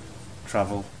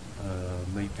travel,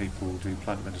 meet people, do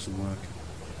plant medicine work.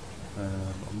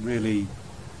 I'm really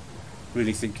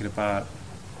thinking about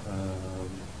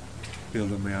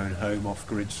building my own home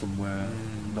off-grid somewhere,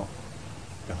 not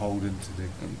beholden to the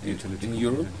utility in company.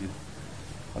 Europe?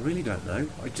 I really don't know.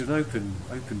 It's an open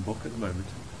book at the moment.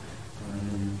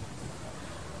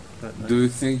 Don't know. Do you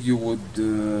think you would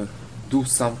do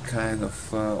some kind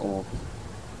of, or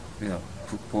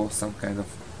propose some kind of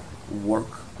work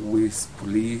with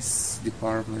police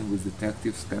department, with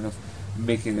detectives, kind of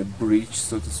making a bridge,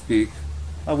 so to speak,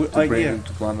 I would, to bring yeah, them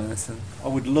to plant medicine? I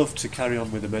would love to carry on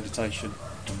with the meditation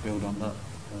and build on that.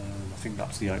 I think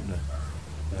that's the opener,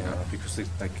 because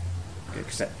they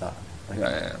accept that.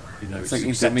 Yeah. You know, It's like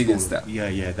intermediate acceptable.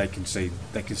 step. Yeah, they can see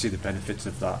the benefits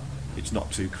of that. It's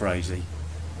not too crazy.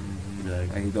 You know.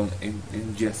 And you don't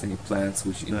ingest any plants,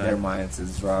 which in No. their minds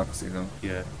is drugs,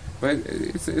 Yeah. But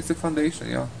it's a foundation,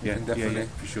 yeah. You can definitely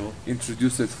for sure.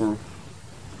 introduce it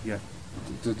Yeah.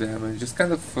 to them and just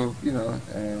kind of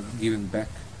giving back,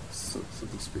 so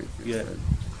to speak. Yeah.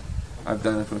 I've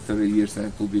done it for 30 years, and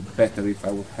it would be better if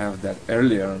I would have that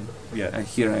earlier on. Yeah. And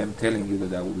here I am telling you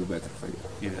that will be better for you.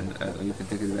 Yeah. And you can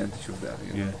take advantage of that.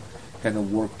 Yeah. Kind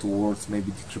of work towards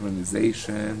maybe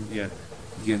decriminalization. Yeah.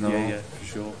 Yeah, for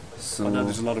sure. So I know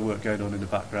there's a lot of work going on in the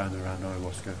background around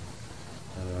ayahuasca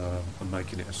and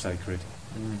making it a sacred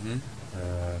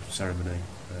ceremony,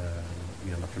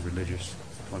 like a religious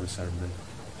kind of ceremony.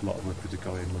 A lot of work with the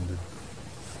guy in London.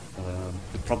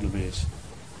 The problem is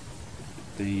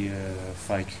the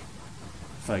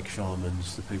fake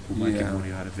shamans, the people making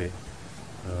money out of it.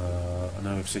 I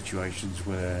know of situations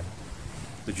where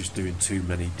they're just doing too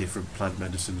many different plant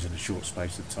medicines in a short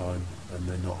space of time, and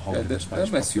they're not holding the space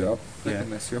that mess you properly. up. That can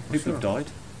mess you up for People sure. have died,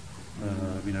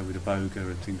 with iboga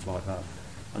and things like that,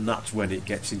 and that's when it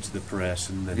gets into the press,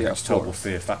 and then it's of total course.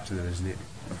 fear factor, then, isn't it?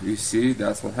 You see,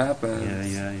 that's what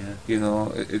happens. Yeah.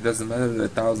 It doesn't matter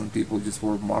that 1,000 people just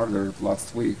were murdered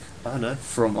last week I know.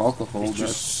 from alcohol. It's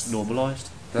just normalised.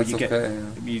 That's you okay.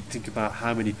 You think about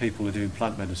how many people are doing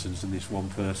plant medicines, and this one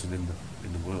person in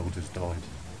the world has died.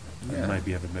 Yeah. And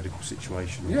maybe have a medical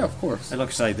situation. Yeah, of course. And like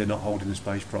I say, they're not holding the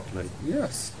space properly.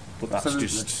 Yes. But that's Absolutely.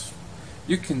 just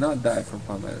You cannot die from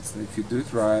plant medicine if you do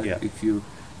it right. Yeah. If you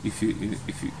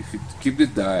keep the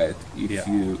diet. If Yeah.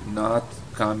 you not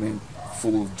coming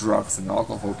full of drugs and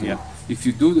alcohol. Yeah. If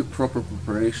you do the proper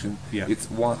preparation, Yeah. it's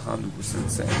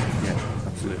 100% safe. Yeah,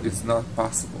 absolutely. It's not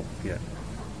possible Yeah,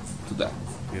 to die.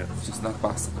 yeah, It's just not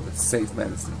possible. It's safe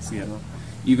medicines. Yeah.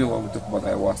 Even when we talk about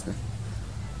ayahuasca,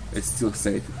 it's still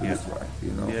safe if you do Yeah. it right.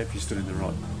 yeah. If you're still in the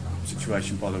right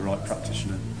situation by the right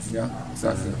practitioner, Yeah,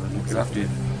 exactly. and looking after Exactly. you.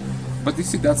 But you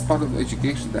see, that's part of the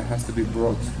education that has to be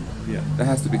brought, Yeah, that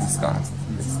has to be discussed.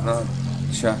 It's not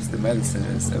just the medicine,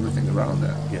 it's everything around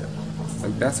that. yeah,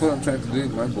 Like, that's what I'm trying to do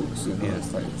in my books, Yeah.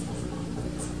 It's like,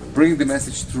 bring the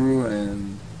message through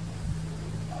and,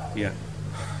 yeah.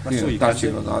 That's all you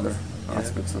touching can do. on other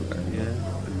aspects of that. Yeah,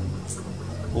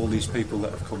 and all these people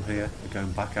that have come here are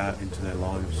going back out into their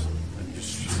lives and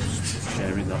just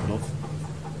sharing that love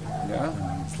Yeah.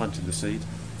 and planting the seed.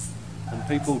 And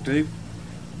people do.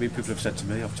 I mean, people have said to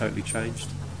me, I've totally changed.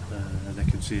 And they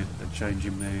can see a change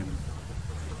in me. I'm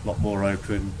a lot more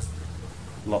open,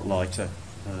 a lot lighter,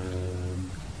 and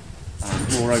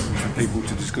more open for people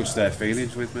to discuss their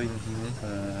feelings with me.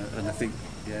 And I think,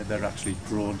 they're actually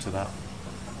drawn to that.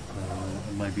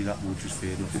 And maybe that will just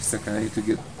be enough. Just a second, I need to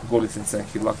get Golis inside.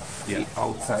 He locked Yeah. me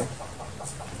outside.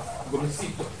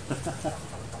 Golisito.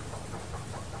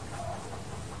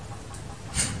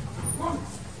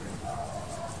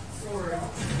 Sorry.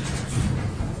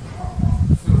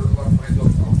 Sorry, locked my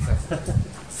dog outside.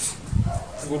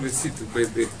 Golisito,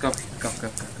 baby. Come.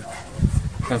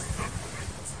 Come.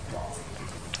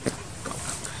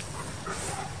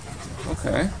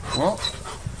 Okay, well,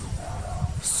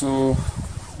 so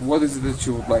what is it that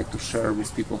you would like to share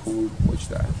with people who will watch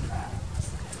that?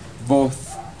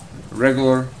 Both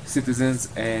regular citizens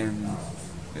and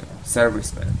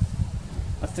servicemen.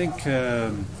 I think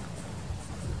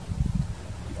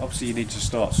obviously you need to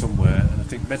start somewhere, and I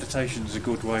think meditation is a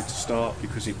good way to start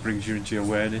because it brings you into your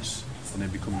awareness and then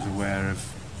becomes aware of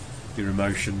your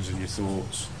emotions and your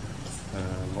thoughts,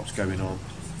 what's going on.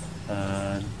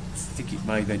 And I think it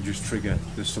may then just trigger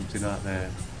there's something out there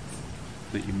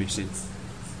that you're missing.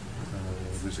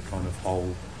 There's a kind of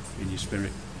hole in your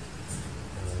spirit,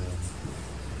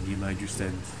 and you may just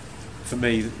then, for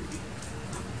me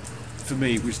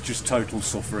it was just total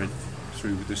suffering,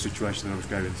 through the situation that I was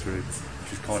going through, which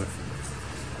was kind of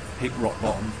hit rock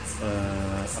bottom.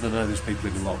 I don't know, there's people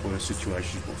in a lot worse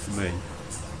situations, but for me,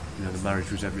 you know, the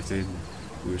marriage was everything.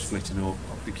 We were splitting up,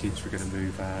 the kids were going to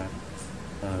move out.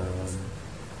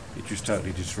 It just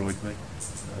totally destroyed me.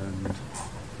 And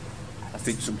I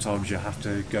think sometimes you have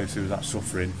to go through that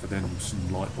suffering for then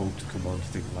some light bulb to come on to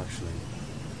think, well, actually,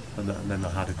 and then I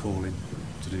had a calling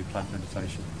to do plant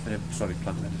meditation.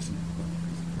 Plant medicine.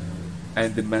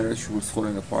 And the marriage was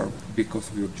falling apart because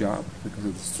of your job, because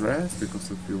of the stress, because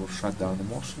of you were shut down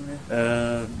emotionally?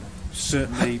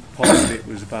 Certainly part of it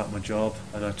was about my job,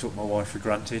 and I took my wife for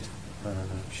granted.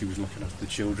 She was looking after the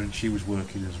children, she was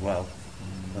working as well.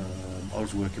 I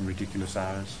was working ridiculous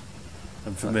hours.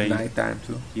 And for me... night time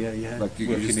too? Yeah, yeah. Like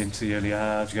working into the early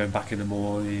hours, going back in the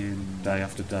morning, day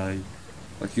after day.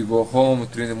 Like you go home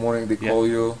at 3 in the morning, they call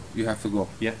you, you have to go.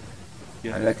 Yeah.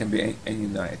 Yeah. And that can be any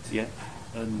night. Yeah.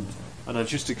 And I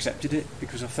just accepted it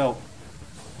because I felt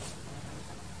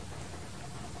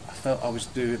I was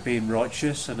being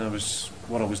righteous, and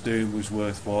what I was doing was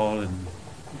worthwhile and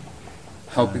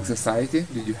helping society.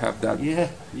 Did you have that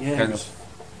kind of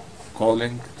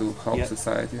calling to help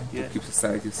society, to keep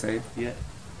society safe? Yeah.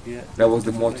 That was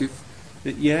the motive.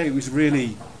 It was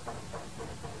really,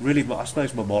 I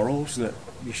suppose, my morals that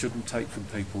you shouldn't take from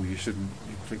people. You shouldn't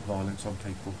inflict violence on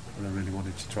people, and I really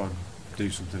wanted to try and do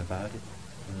something about it.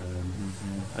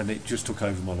 And it just took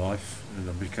over my life, and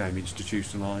I became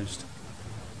institutionalised,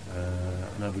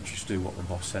 and I would just do what my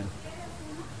boss said.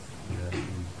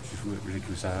 Just work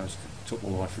ridiculous hours, took my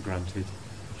wife for granted.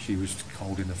 She was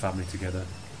holding the family together.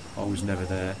 I was never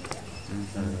there.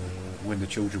 When the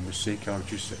children were sick, I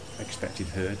just expected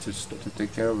her to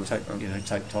take care of them.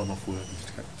 Take time off work and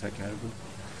to take care of them.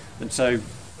 And so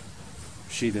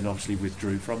she then obviously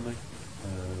withdrew from me.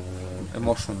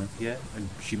 Emotionally. Yeah, and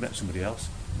she met somebody else,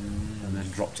 and then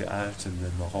dropped it out, and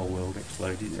then the whole world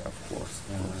exploded. Yeah, of course.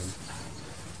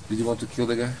 Did you want to kill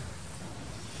the guy?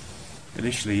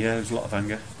 Initially, yeah, there was a lot of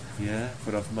anger,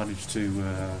 but I've managed to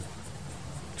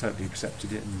totally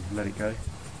accepted it and let it go.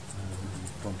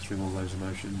 Gone through all those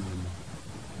emotions,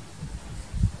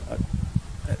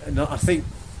 and I think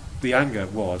the anger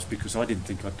was because I didn't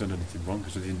think I'd done anything wrong,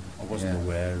 because I wasn't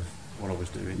aware of what I was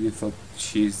doing. You thought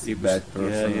she's a bad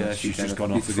person. Yeah, she's just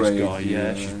gone off with this guy.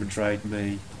 Yeah, she's betrayed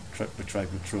me,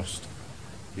 betrayed my trust.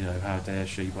 How dare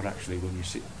she? But actually, when you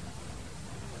see,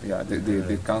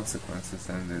 the consequences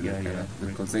and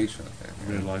the causation,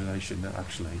 realization that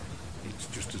actually it's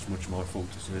just as much my fault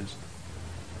as hers.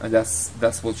 And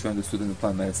that's what you understood in the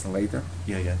plant medicine later.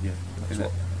 Yeah.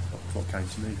 That's what came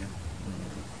to me.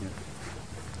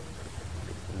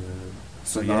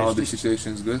 So now the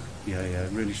situation is good. Yeah,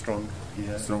 really strong.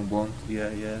 Yeah, strong bond.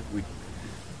 Yeah. We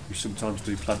sometimes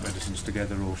do plant medicines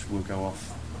together, or we'll go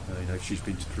off. She's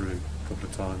been to Peru a couple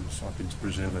of times. I've been to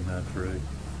Brazil and now Peru.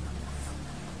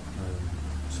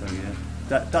 So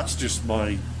yeah, that's just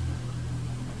my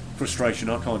frustration.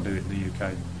 I can't do it in the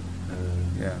UK.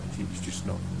 It's just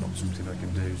not something I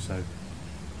can do. So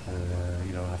I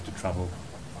have to travel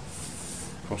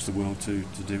across the world to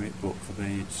do it. But for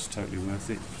me, it's totally worth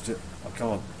it. I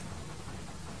can't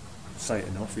say it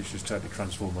enough. It's just totally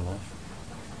transformed my life.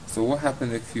 So what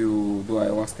happens if you do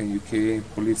ayahuasca in UK?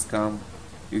 Police come,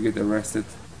 you get arrested.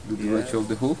 Do they let you off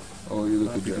the hook, or you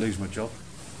look at jail? Lose my job.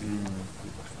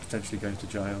 Potentially go to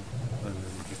jail. It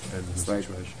just depends on the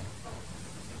situation.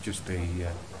 Just be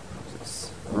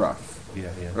rough.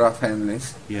 Yeah. Rough handling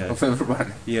of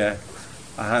everybody. Yeah.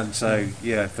 And so,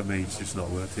 for me, it's just not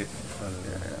worth it.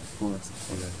 Of course.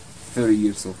 30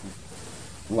 years of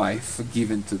life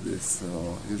given to this,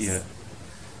 so just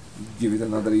give it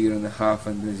another year and a half,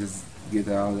 and then just get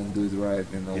out and do it right,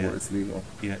 where it's legal.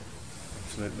 Yeah,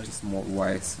 absolutely. Just more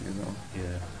wise,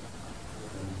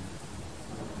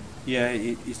 Yeah.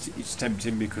 It's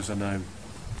tempting because I know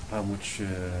how much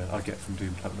I get from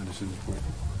doing plant medicine.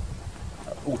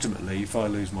 Ultimately, if I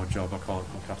lose my job, I can't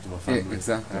look after my family. Yeah,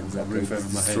 exactly. A roof over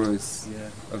my head. Destroys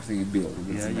everything you build.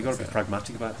 You've got to be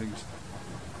pragmatic about things.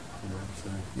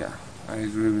 Yeah, I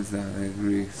agree with that. I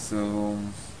agree.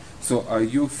 So are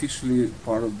you officially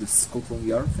part of the Scotland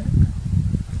Yard thing?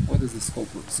 What is the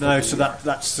Scotland? No, so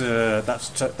that's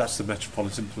the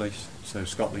Metropolitan Police. So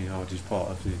Scotland Yard is part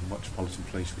of the Metropolitan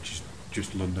Police, which is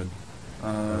just London.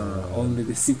 Only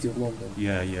the city of London.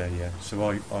 Yeah. So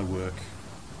I work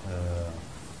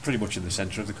pretty much in the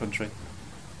centre of the country.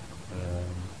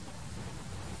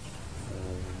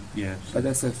 But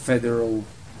that's a federal.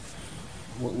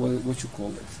 What you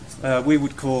call it? We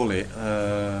would call it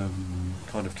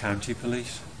kind of county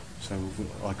police. So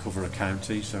I cover a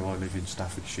county. So I live in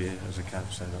Staffordshire as a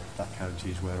county. So that county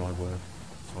is where I work.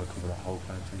 So I cover that whole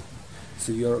county.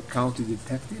 So you're a county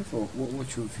detective, or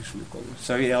what you officially call it?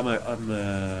 So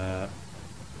yeah,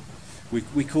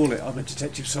 we call it. I'm a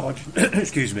detective sergeant.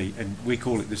 Excuse me, and we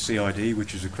call it the CID,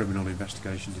 which is a criminal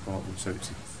investigation department. So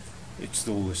it's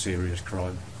all the serious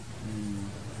crime.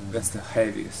 That's the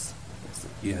heaviest.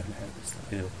 Yeah. The heaviest.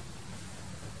 Yeah.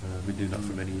 Been doing that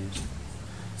for many years.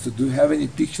 So do you have any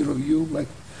picture of you, like,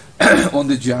 on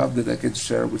the job that I can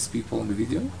share with people in the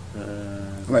video?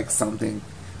 Like something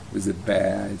with a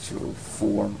badge or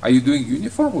form. Are you doing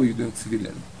uniform or are you doing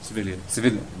civilian? Civilian.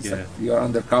 Civilian. It's Yeah. like you're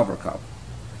undercover cop.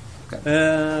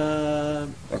 Okay.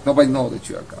 Like nobody knows that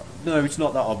you are a cop. No, it's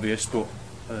not that obvious, but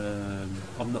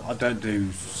I don't do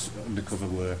undercover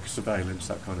work, surveillance,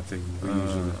 that kind of thing. We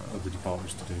use other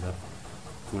departments to do that.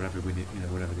 Wherever we need,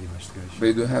 wherever the investigation. But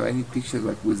you don't have any picture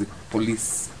like with a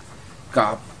police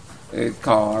cop, a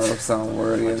car or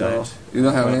somewhere, you know? You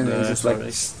don't have anything, no, it's just sorry.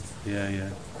 like Yeah.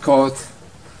 coat,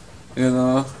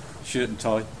 Shirt and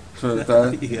tie. shirt and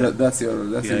tie. Yeah. That's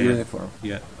your uniform.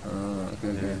 Yeah.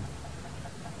 Okay. Yeah.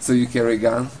 So you carry a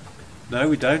gun? No,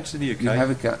 we don't in the UK. You have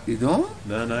a gun? You don't?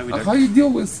 No, we don't. How you deal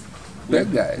with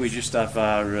bad guys? We just have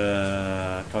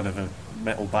our kind of a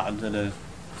metal baton and a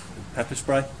pepper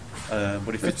spray.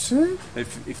 But if That's it's it?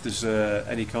 if there's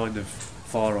any kind of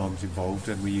firearms involved,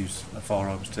 then we use a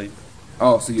firearms team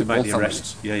Oh, so you to make call the somebody.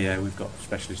 arrests. Yeah, we've got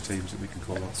specialist teams that we can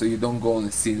call on. So you don't go on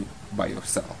the scene by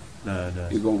yourself. No.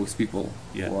 You go with people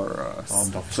Yeah. who are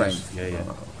Armed officers. trained. Yeah.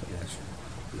 Okay.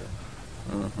 Yeah.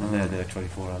 Uh-huh. And they're there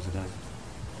 24 hours a day.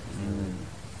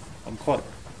 I'm quite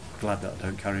glad that I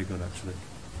don't carry a gun, actually,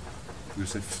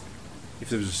 because if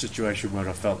there was a situation where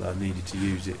I felt that I needed to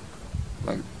use it,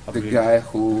 Like I'd the be- guy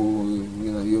who,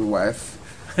 your wife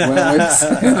went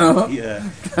with, Yeah,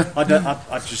 I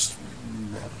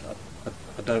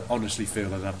don't honestly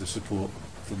feel I'd have the support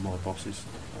from my bosses.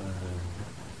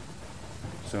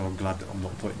 So I'm glad that I'm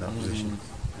not put in that position.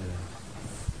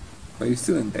 But you're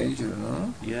still in danger,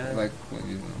 no? Yeah. Like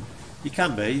when You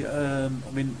can be. I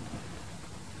mean,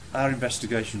 our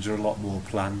investigations are a lot more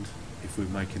planned if we're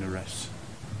making arrests.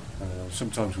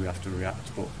 Sometimes we have to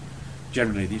react, but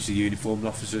generally it's the uniformed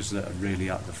officers that are really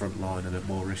at the front line and at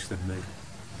more risk than me.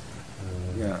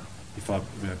 If I'm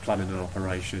planning an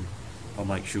operation, I'll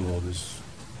make sure there's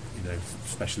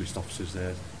specialist officers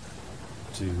there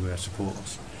to support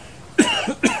us.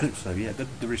 So yeah,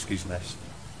 the risk is less.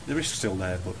 The risk's still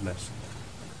there, but less.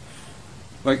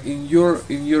 Like in your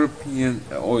opinion,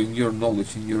 or in your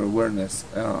knowledge, in your awareness,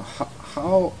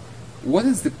 what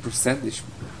is the percentage,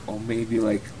 or maybe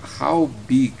like how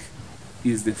big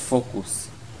is the focus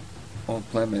on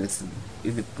plant medicine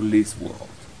in the police world?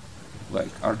 Like,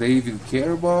 are they even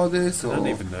care about this? They Or don't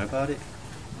even know about it.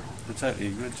 They're totally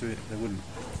ignorant to it. They wouldn't.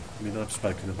 I mean, I've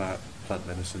spoken about plant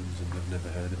medicines and they've never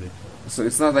heard of it. so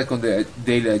it's not like on the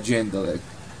daily agenda, like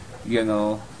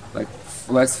like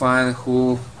let's find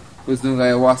who's doing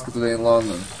ayahuasca today in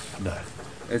London. No,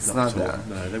 It's not at all. that.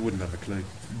 No, they wouldn't have a clue.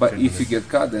 But generally. if you get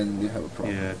caught, then you have a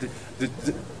problem. Yeah,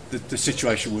 the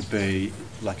situation would be,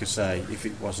 like I say, if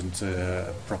it wasn't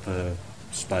a proper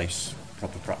space,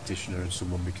 proper practitioner, and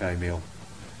someone became ill,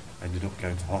 ended up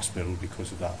going to hospital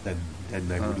because of that, then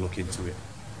they would look into it.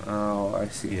 Oh, I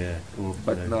see. Yeah,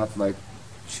 But not like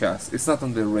chess. It's not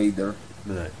on the radar.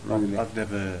 No, Really? I've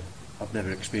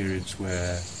never experienced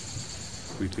where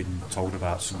we've been told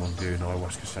about someone doing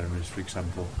ayahuasca ceremonies, for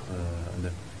example, and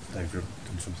they've done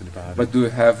something about But it. do you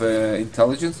have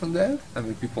intelligence on that? I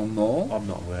mean, people know. I'm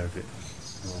not aware of it.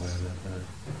 Not aware of that, no.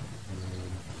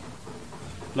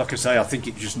 Like I say, I think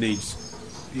it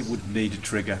would need a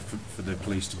trigger for the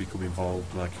police to become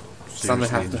involved, like Something seriously has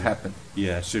to injured. happen.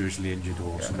 Yeah, seriously injured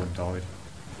or Yeah. someone died.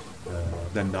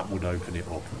 Then that would open it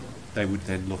up. They would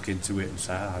then look into it and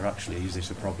say, actually, is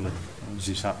this a problem? Is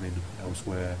this happening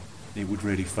elsewhere? It would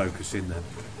really focus in then.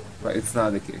 But it's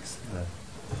not the case.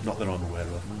 Not that I'm aware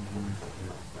of.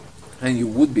 And you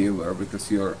would be aware because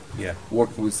you're Yeah,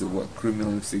 working with criminal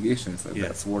investigations. Like Yeah.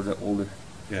 That's where all the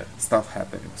yeah, stuff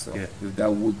happening. So Yeah. if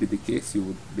that would be the case, you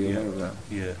would be Yeah. aware of that.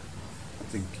 yeah. I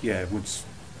think, once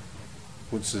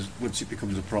it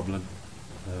becomes a problem,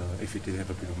 if it did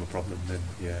ever become a problem, then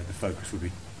the focus would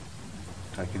be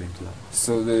taken into that.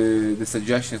 So the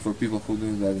suggestion for people who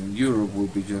doing that in Europe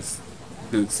would be just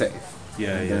do it safe.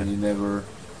 Yeah, and yeah. Then you never.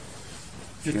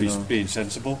 Just being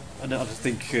sensible, and I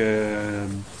think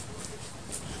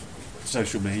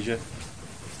social media.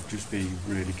 Just be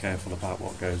really careful about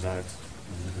what goes out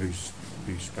and who's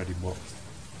spreading what.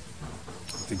 I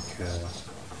think,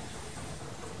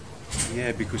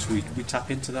 because we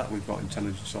tap into that. We've got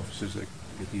intelligence officers that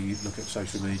you look at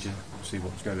social media, see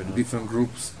what's going on. Different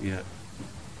groups. Yeah,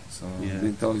 So Yeah. the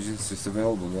intelligence is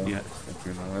available there. Yeah. Like,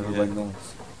 everybody knows.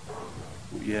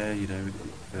 yeah, you know,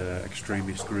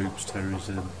 extremist groups,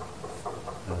 terrorism.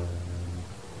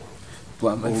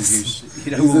 Plant All medicine. use,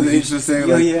 you know, Isn't all it use, interesting?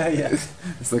 yeah, Like, yeah.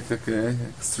 it's like, okay,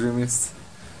 extremists,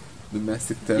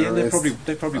 domestic Yeah, terrorists,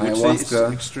 they probably would see it as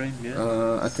ayahuasca extreme. Yeah,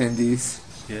 attendees.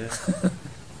 yeah,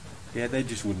 yeah. They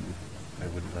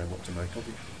wouldn't know what to make of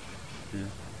it. Yeah.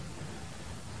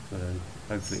 So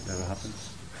hopefully it never happens.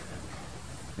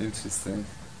 Interesting.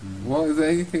 Mm. Well, is there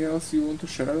anything else you want to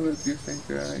share that you think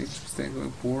interesting or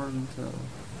important?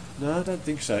 No, I don't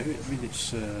think so. I mean,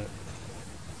 it's.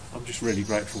 I'm just really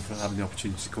grateful for having the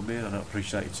opportunity to come here, and I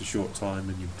appreciate it's a short time,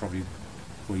 and you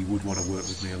would want to work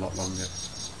with me a lot longer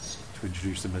to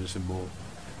introduce the medicine more.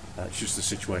 It's just the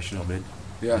situation I'm in.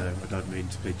 Yeah. I don't mean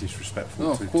to be disrespectful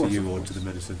No, to you or to the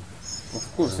medicine. Of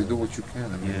course, you do what you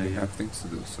can. I mean, yeah, you yeah. have things to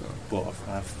do. So. But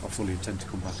I fully intend to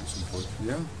come back at some point.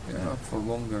 Yeah, for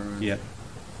longer. And, Yeah.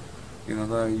 You know,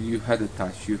 now you had a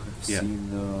touch. You have Yeah.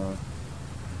 seen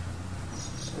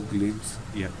a glimpse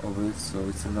Yeah. of it, so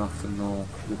it's enough to know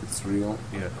that it's real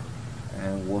Yeah.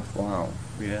 and worthwhile.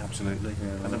 Yeah, absolutely.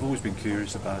 Yeah. And I've always been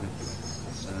curious about it.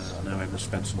 I know Emma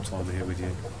spent some time here with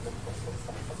you,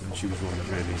 and she was one that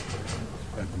really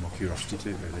opened my curiosity to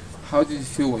it, really. How did you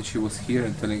feel when she was here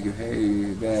and telling you,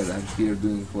 "Hey, Dad, I'm here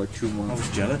doing Huachuma"? I was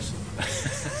jealous.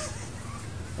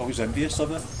 I was envious of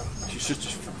her. She's such a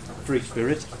free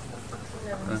spirit,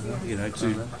 you know.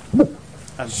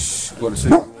 And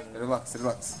Relax.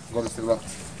 Relax.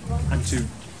 And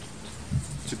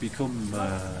to become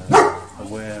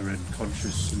aware and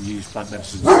conscious and use plant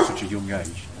medicine at such a young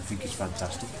age, I think is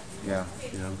fantastic. Yeah.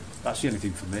 You know, that's the only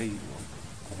thing for me.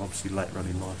 I've obviously later on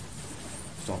in life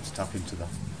started to tap into that.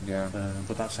 Yeah.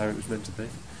 But that's how it was meant to be.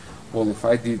 Well, if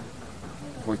I did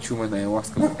Huachuma and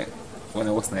ayahuasca when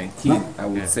I was 19, I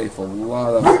would save a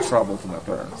lot of trouble to my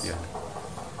parents. Yeah.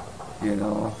 You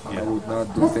know, Yeah. I would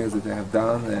not do things that I have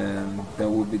done, and there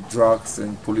would be drugs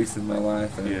and police in my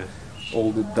life, and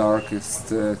all the darkest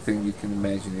thing you can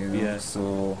imagine. You know,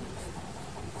 so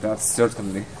that's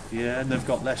certainly. Yeah, and they've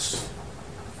got less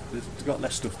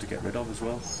stuff to get rid of as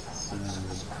well.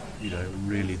 You know,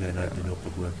 really then opening up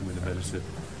and working with the medicine.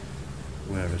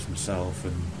 Whereas myself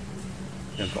and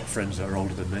I've got friends that are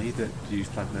older than me that use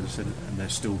plant medicine, and they're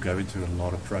still going through a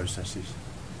lot of processes.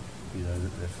 You know,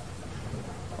 that they've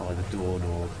either done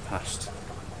or past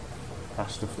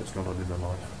stuff that's gone on in their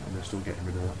life, and they're still getting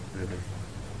rid of that, really,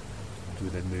 to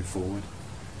then move forward.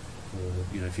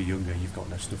 You know, if you're younger, you've got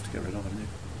less stuff to get rid of, haven't you?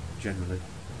 Generally.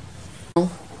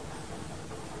 Well,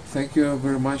 thank you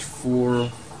very much for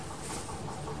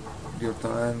your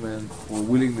time and for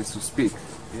willingness to speak.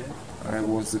 Yeah. I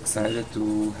was excited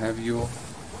to have you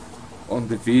on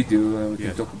the video, and we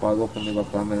can talk about openly about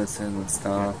plant medicine and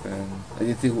stuff, and I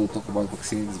didn't think we'll talk about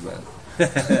vaccines, but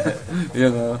you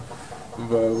know,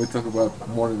 but we talk about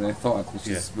more than I thought, which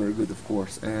is very good, of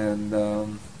course. And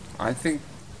I think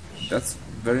that's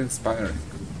very inspiring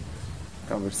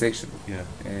conversation. Yeah.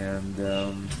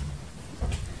 And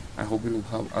I hope it will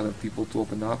help other people to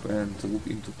open up and to look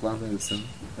into plant medicine.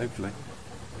 Hopefully.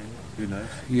 Yeah. Who knows?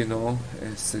 You know,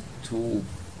 as a tool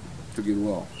to get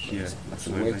well. Yeah, that's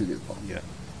a way to get well. Yeah,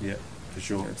 yeah, for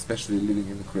sure. Yeah, especially living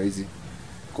in the crazy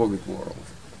COVID world,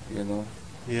 you know.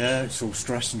 Yeah, it's all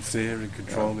stress and fear and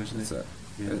control, isn't it?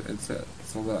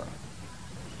 It's all that.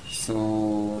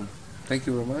 So, thank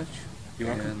you very much. You're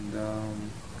welcome.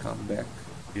 And come back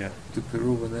to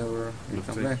Peru whenever you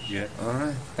come back. Yeah. All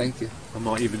right. Thank you. I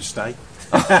might even stay.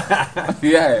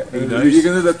 Yeah. Who knows? You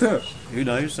can do that too. Who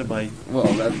knows? I may. Well,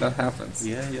 that happens.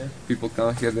 Yeah, yeah. People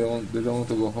come here. They don't want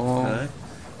to go home. No,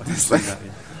 I can see like, that.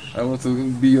 Yeah. I want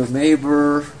to be your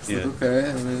neighbor. So okay.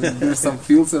 I mean, there's some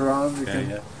fields around. You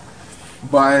can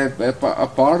buy a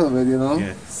part of it, you know.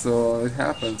 Yeah. So it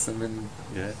happens. I mean.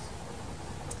 Yeah.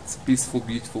 It's a peaceful,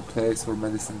 beautiful place where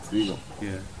medicine is legal.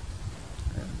 Yeah.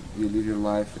 And you live your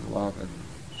life in love and.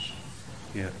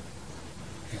 Yeah.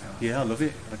 You know. Yeah, I love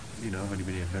it. I've only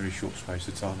been here a very short space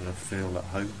of time, and I feel at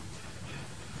home.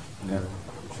 Yeah.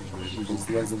 Which is Which is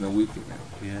less than a week.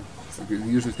 Yeah. So it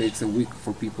usually takes a week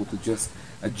for people to just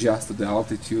adjust to the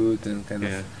altitude and kind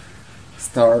of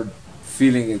start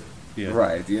feeling it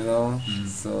right, you know. Mm.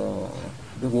 So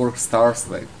the work starts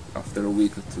like after a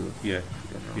week or two. Yeah.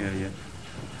 You know? Yeah.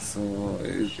 So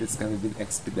it's kind of been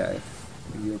expedited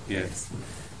in your case. Yeah.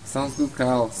 Sounds good,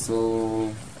 Kyle.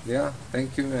 So yeah,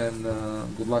 thank you and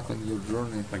good luck on your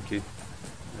journey. Thank you.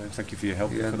 Thank you for your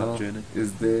help for that journey.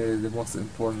 It's the most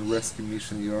important rescue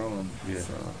mission you're on. Yeah.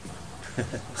 So.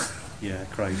 Yeah,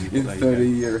 crazy. In 30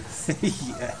 years.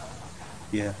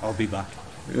 Yeah, I'll be back.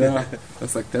 Yeah,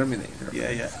 that's like Terminator.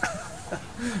 Yeah.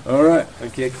 All right.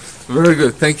 Thank you. Very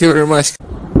good. Thank you very much.